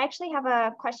waiting, I actually have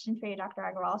a question for you, Dr.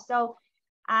 Agrawal. So,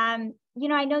 you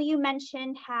know, I know you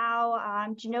mentioned how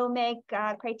genomic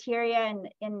criteria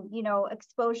and you know,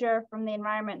 exposure from the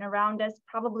environment around us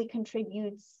probably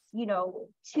contributes, you know,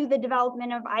 to the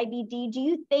development of IBD. Do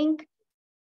you think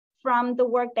from the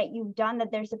work that you've done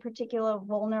that there's a particular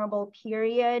vulnerable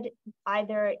period,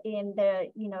 either in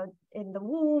the, you know, in the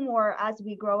womb or as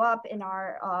we grow up in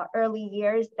our early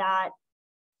years that,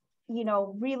 you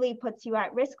know, really puts you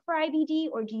at risk for IBD?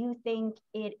 Or do you think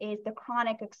it is the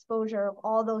chronic exposure of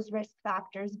all those risk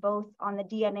factors, both on the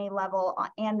DNA level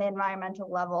and the environmental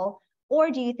level?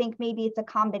 Or do you think maybe it's a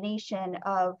combination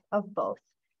of both?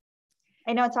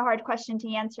 I know it's a hard question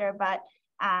to answer, but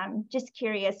just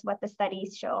curious what the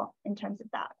studies show in terms of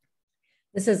that.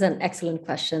 This is an excellent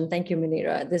question. Thank you,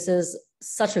 Munira. This is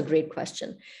such a great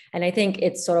question. And I think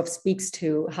it sort of speaks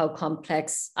to how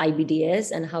complex IBD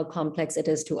is and how complex it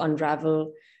is to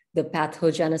unravel the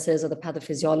pathogenesis or the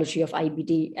pathophysiology of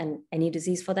IBD and any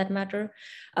disease for that matter.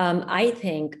 I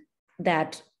think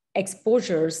that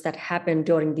exposures that happen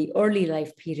during the early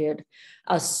life period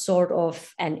are sort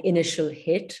of an initial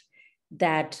hit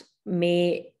that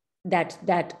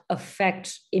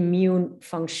affect immune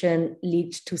function,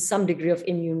 lead to some degree of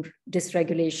immune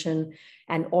dysregulation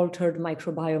and altered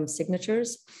microbiome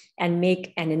signatures, and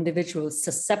make an individual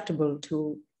susceptible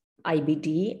to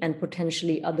IBD and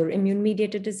potentially other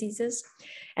immune-mediated diseases.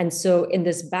 And so in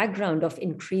this background of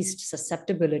increased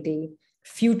susceptibility,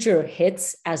 future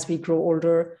hits as we grow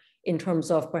older in terms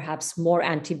of perhaps more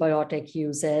antibiotic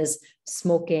uses,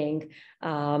 smoking,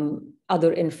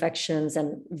 other infections,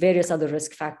 and various other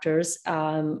risk factors,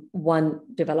 one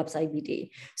develops IBD.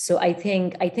 So I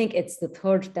think it's the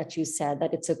third that you said,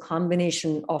 that it's a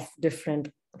combination of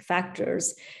different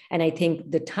factors. And I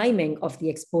think the timing of the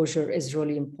exposure is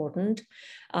really important.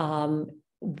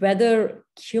 Whether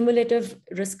cumulative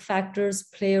risk factors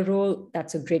play a role,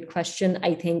 that's a great question.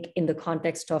 I think in the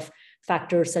context of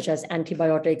factors such as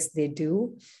antibiotics, they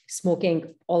do.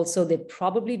 Smoking also, they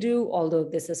probably do, although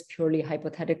this is purely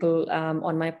hypothetical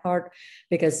on my part,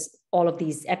 because all of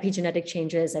these epigenetic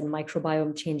changes and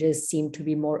microbiome changes seem to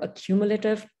be more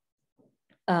accumulative.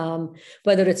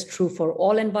 Whether it's true for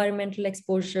all environmental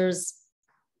exposures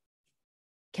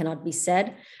cannot be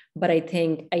said, but I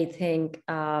think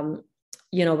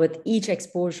with each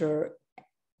exposure,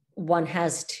 one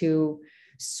has to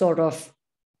sort of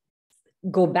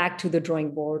go back to the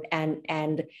drawing board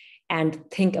and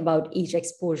think about each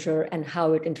exposure and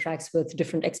how it interacts with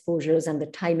different exposures and the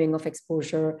timing of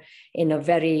exposure in a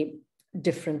very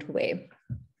different way.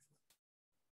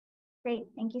 Great,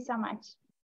 thank you so much.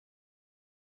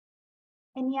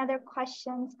 Any other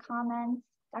questions, comments?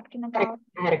 Dr. Nagal?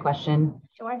 I had a question.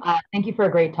 Sure. Thank you for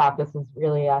a great talk. This is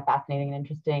really fascinating and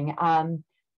interesting.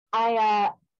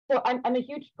 So I'm a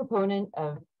huge proponent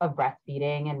of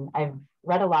breastfeeding, and I've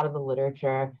read a lot of the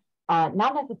literature,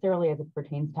 not necessarily as it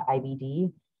pertains to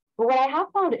IBD, but what I have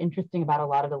found interesting about a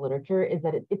lot of the literature is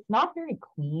that it's not very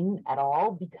clean at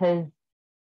all, because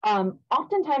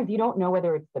oftentimes you don't know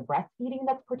whether it's the breastfeeding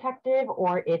that's protective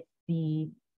or it's the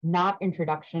not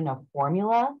introduction of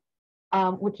formula,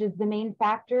 which is the main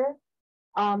factor.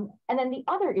 And then the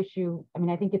other issue, I mean,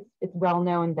 I think it's well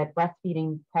known that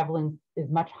breastfeeding prevalence is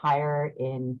much higher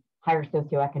in higher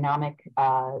socioeconomic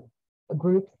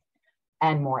groups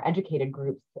and more educated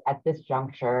groups at this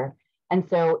juncture. And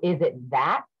so is it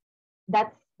that's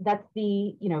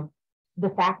the, the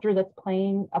factor that's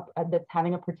playing that's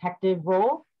having a protective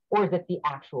role, or is it the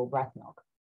actual breast milk?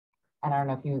 And I don't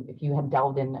know if you have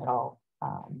delved in at all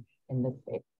in this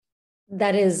space.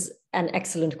 That is an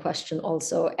excellent question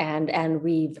also. And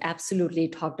we've absolutely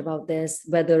talked about this,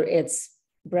 whether it's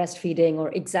breastfeeding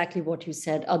or exactly what you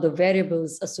said, other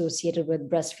variables associated with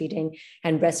breastfeeding,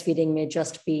 and breastfeeding may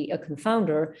just be a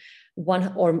confounder,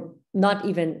 one or not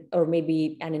even, or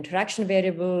maybe an interaction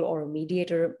variable or a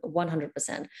mediator,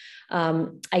 100%.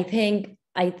 I think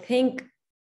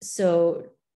so.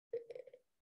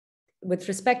 With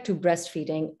respect to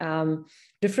breastfeeding,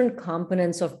 different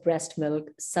components of breast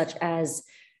milk, such as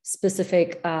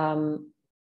specific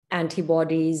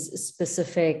antibodies,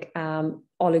 specific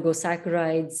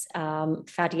oligosaccharides,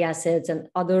 fatty acids, and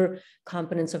other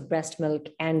components of breast milk,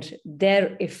 and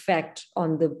their effect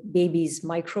on the baby's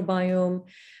microbiome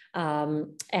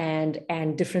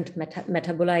and different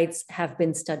metabolites have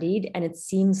been studied. And it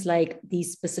seems like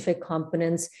these specific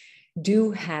components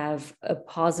do have a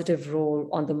positive role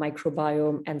on the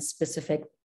microbiome and specific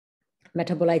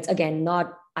metabolites, again,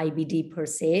 not IBD per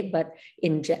se, but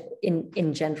in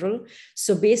general.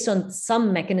 So based on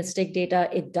some mechanistic data,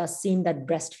 it does seem that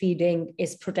breastfeeding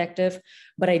is protective,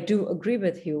 but I do agree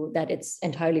with you that it's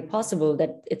entirely possible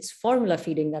that it's formula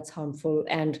feeding that's harmful.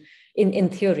 And in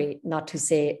theory, not to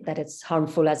say that it's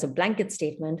harmful as a blanket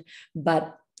statement,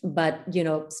 but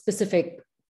specific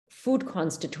food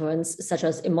constituents such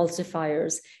as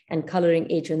emulsifiers and coloring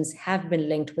agents have been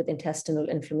linked with intestinal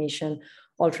inflammation,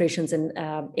 alterations in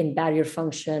barrier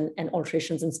function, and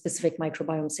alterations in specific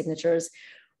microbiome signatures.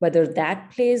 Whether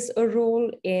that plays a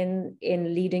role in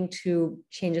leading to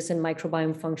changes in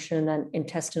microbiome function and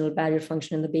intestinal barrier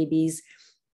function in the babies,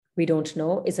 we don't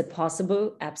know. Is it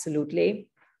possible? Absolutely.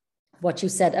 What you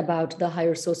said about the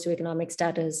higher socioeconomic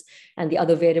status and the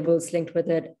other variables linked with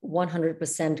it,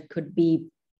 100% could be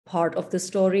part of the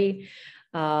story.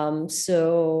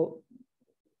 So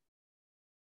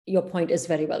your point is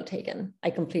very well taken.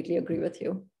 I completely agree with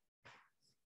you.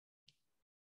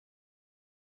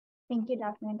 Thank you,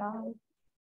 Dr. Mandali.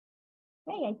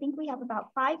 Okay, I think we have about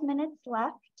 5 minutes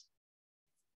left.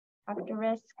 Dr.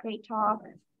 Riss, great talk.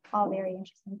 All very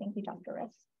interesting. Thank you, Dr.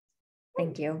 Riss.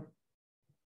 Thank you.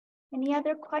 Any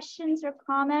other questions or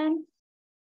comments?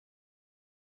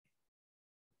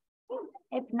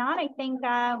 If not, I think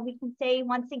we can say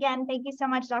once again, thank you so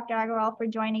much, Dr. Agrawal, for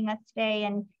joining us today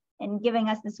and giving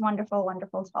us this wonderful,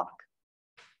 wonderful talk.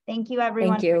 Thank you,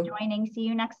 everyone, for joining. See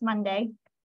you next Monday.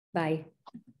 Bye.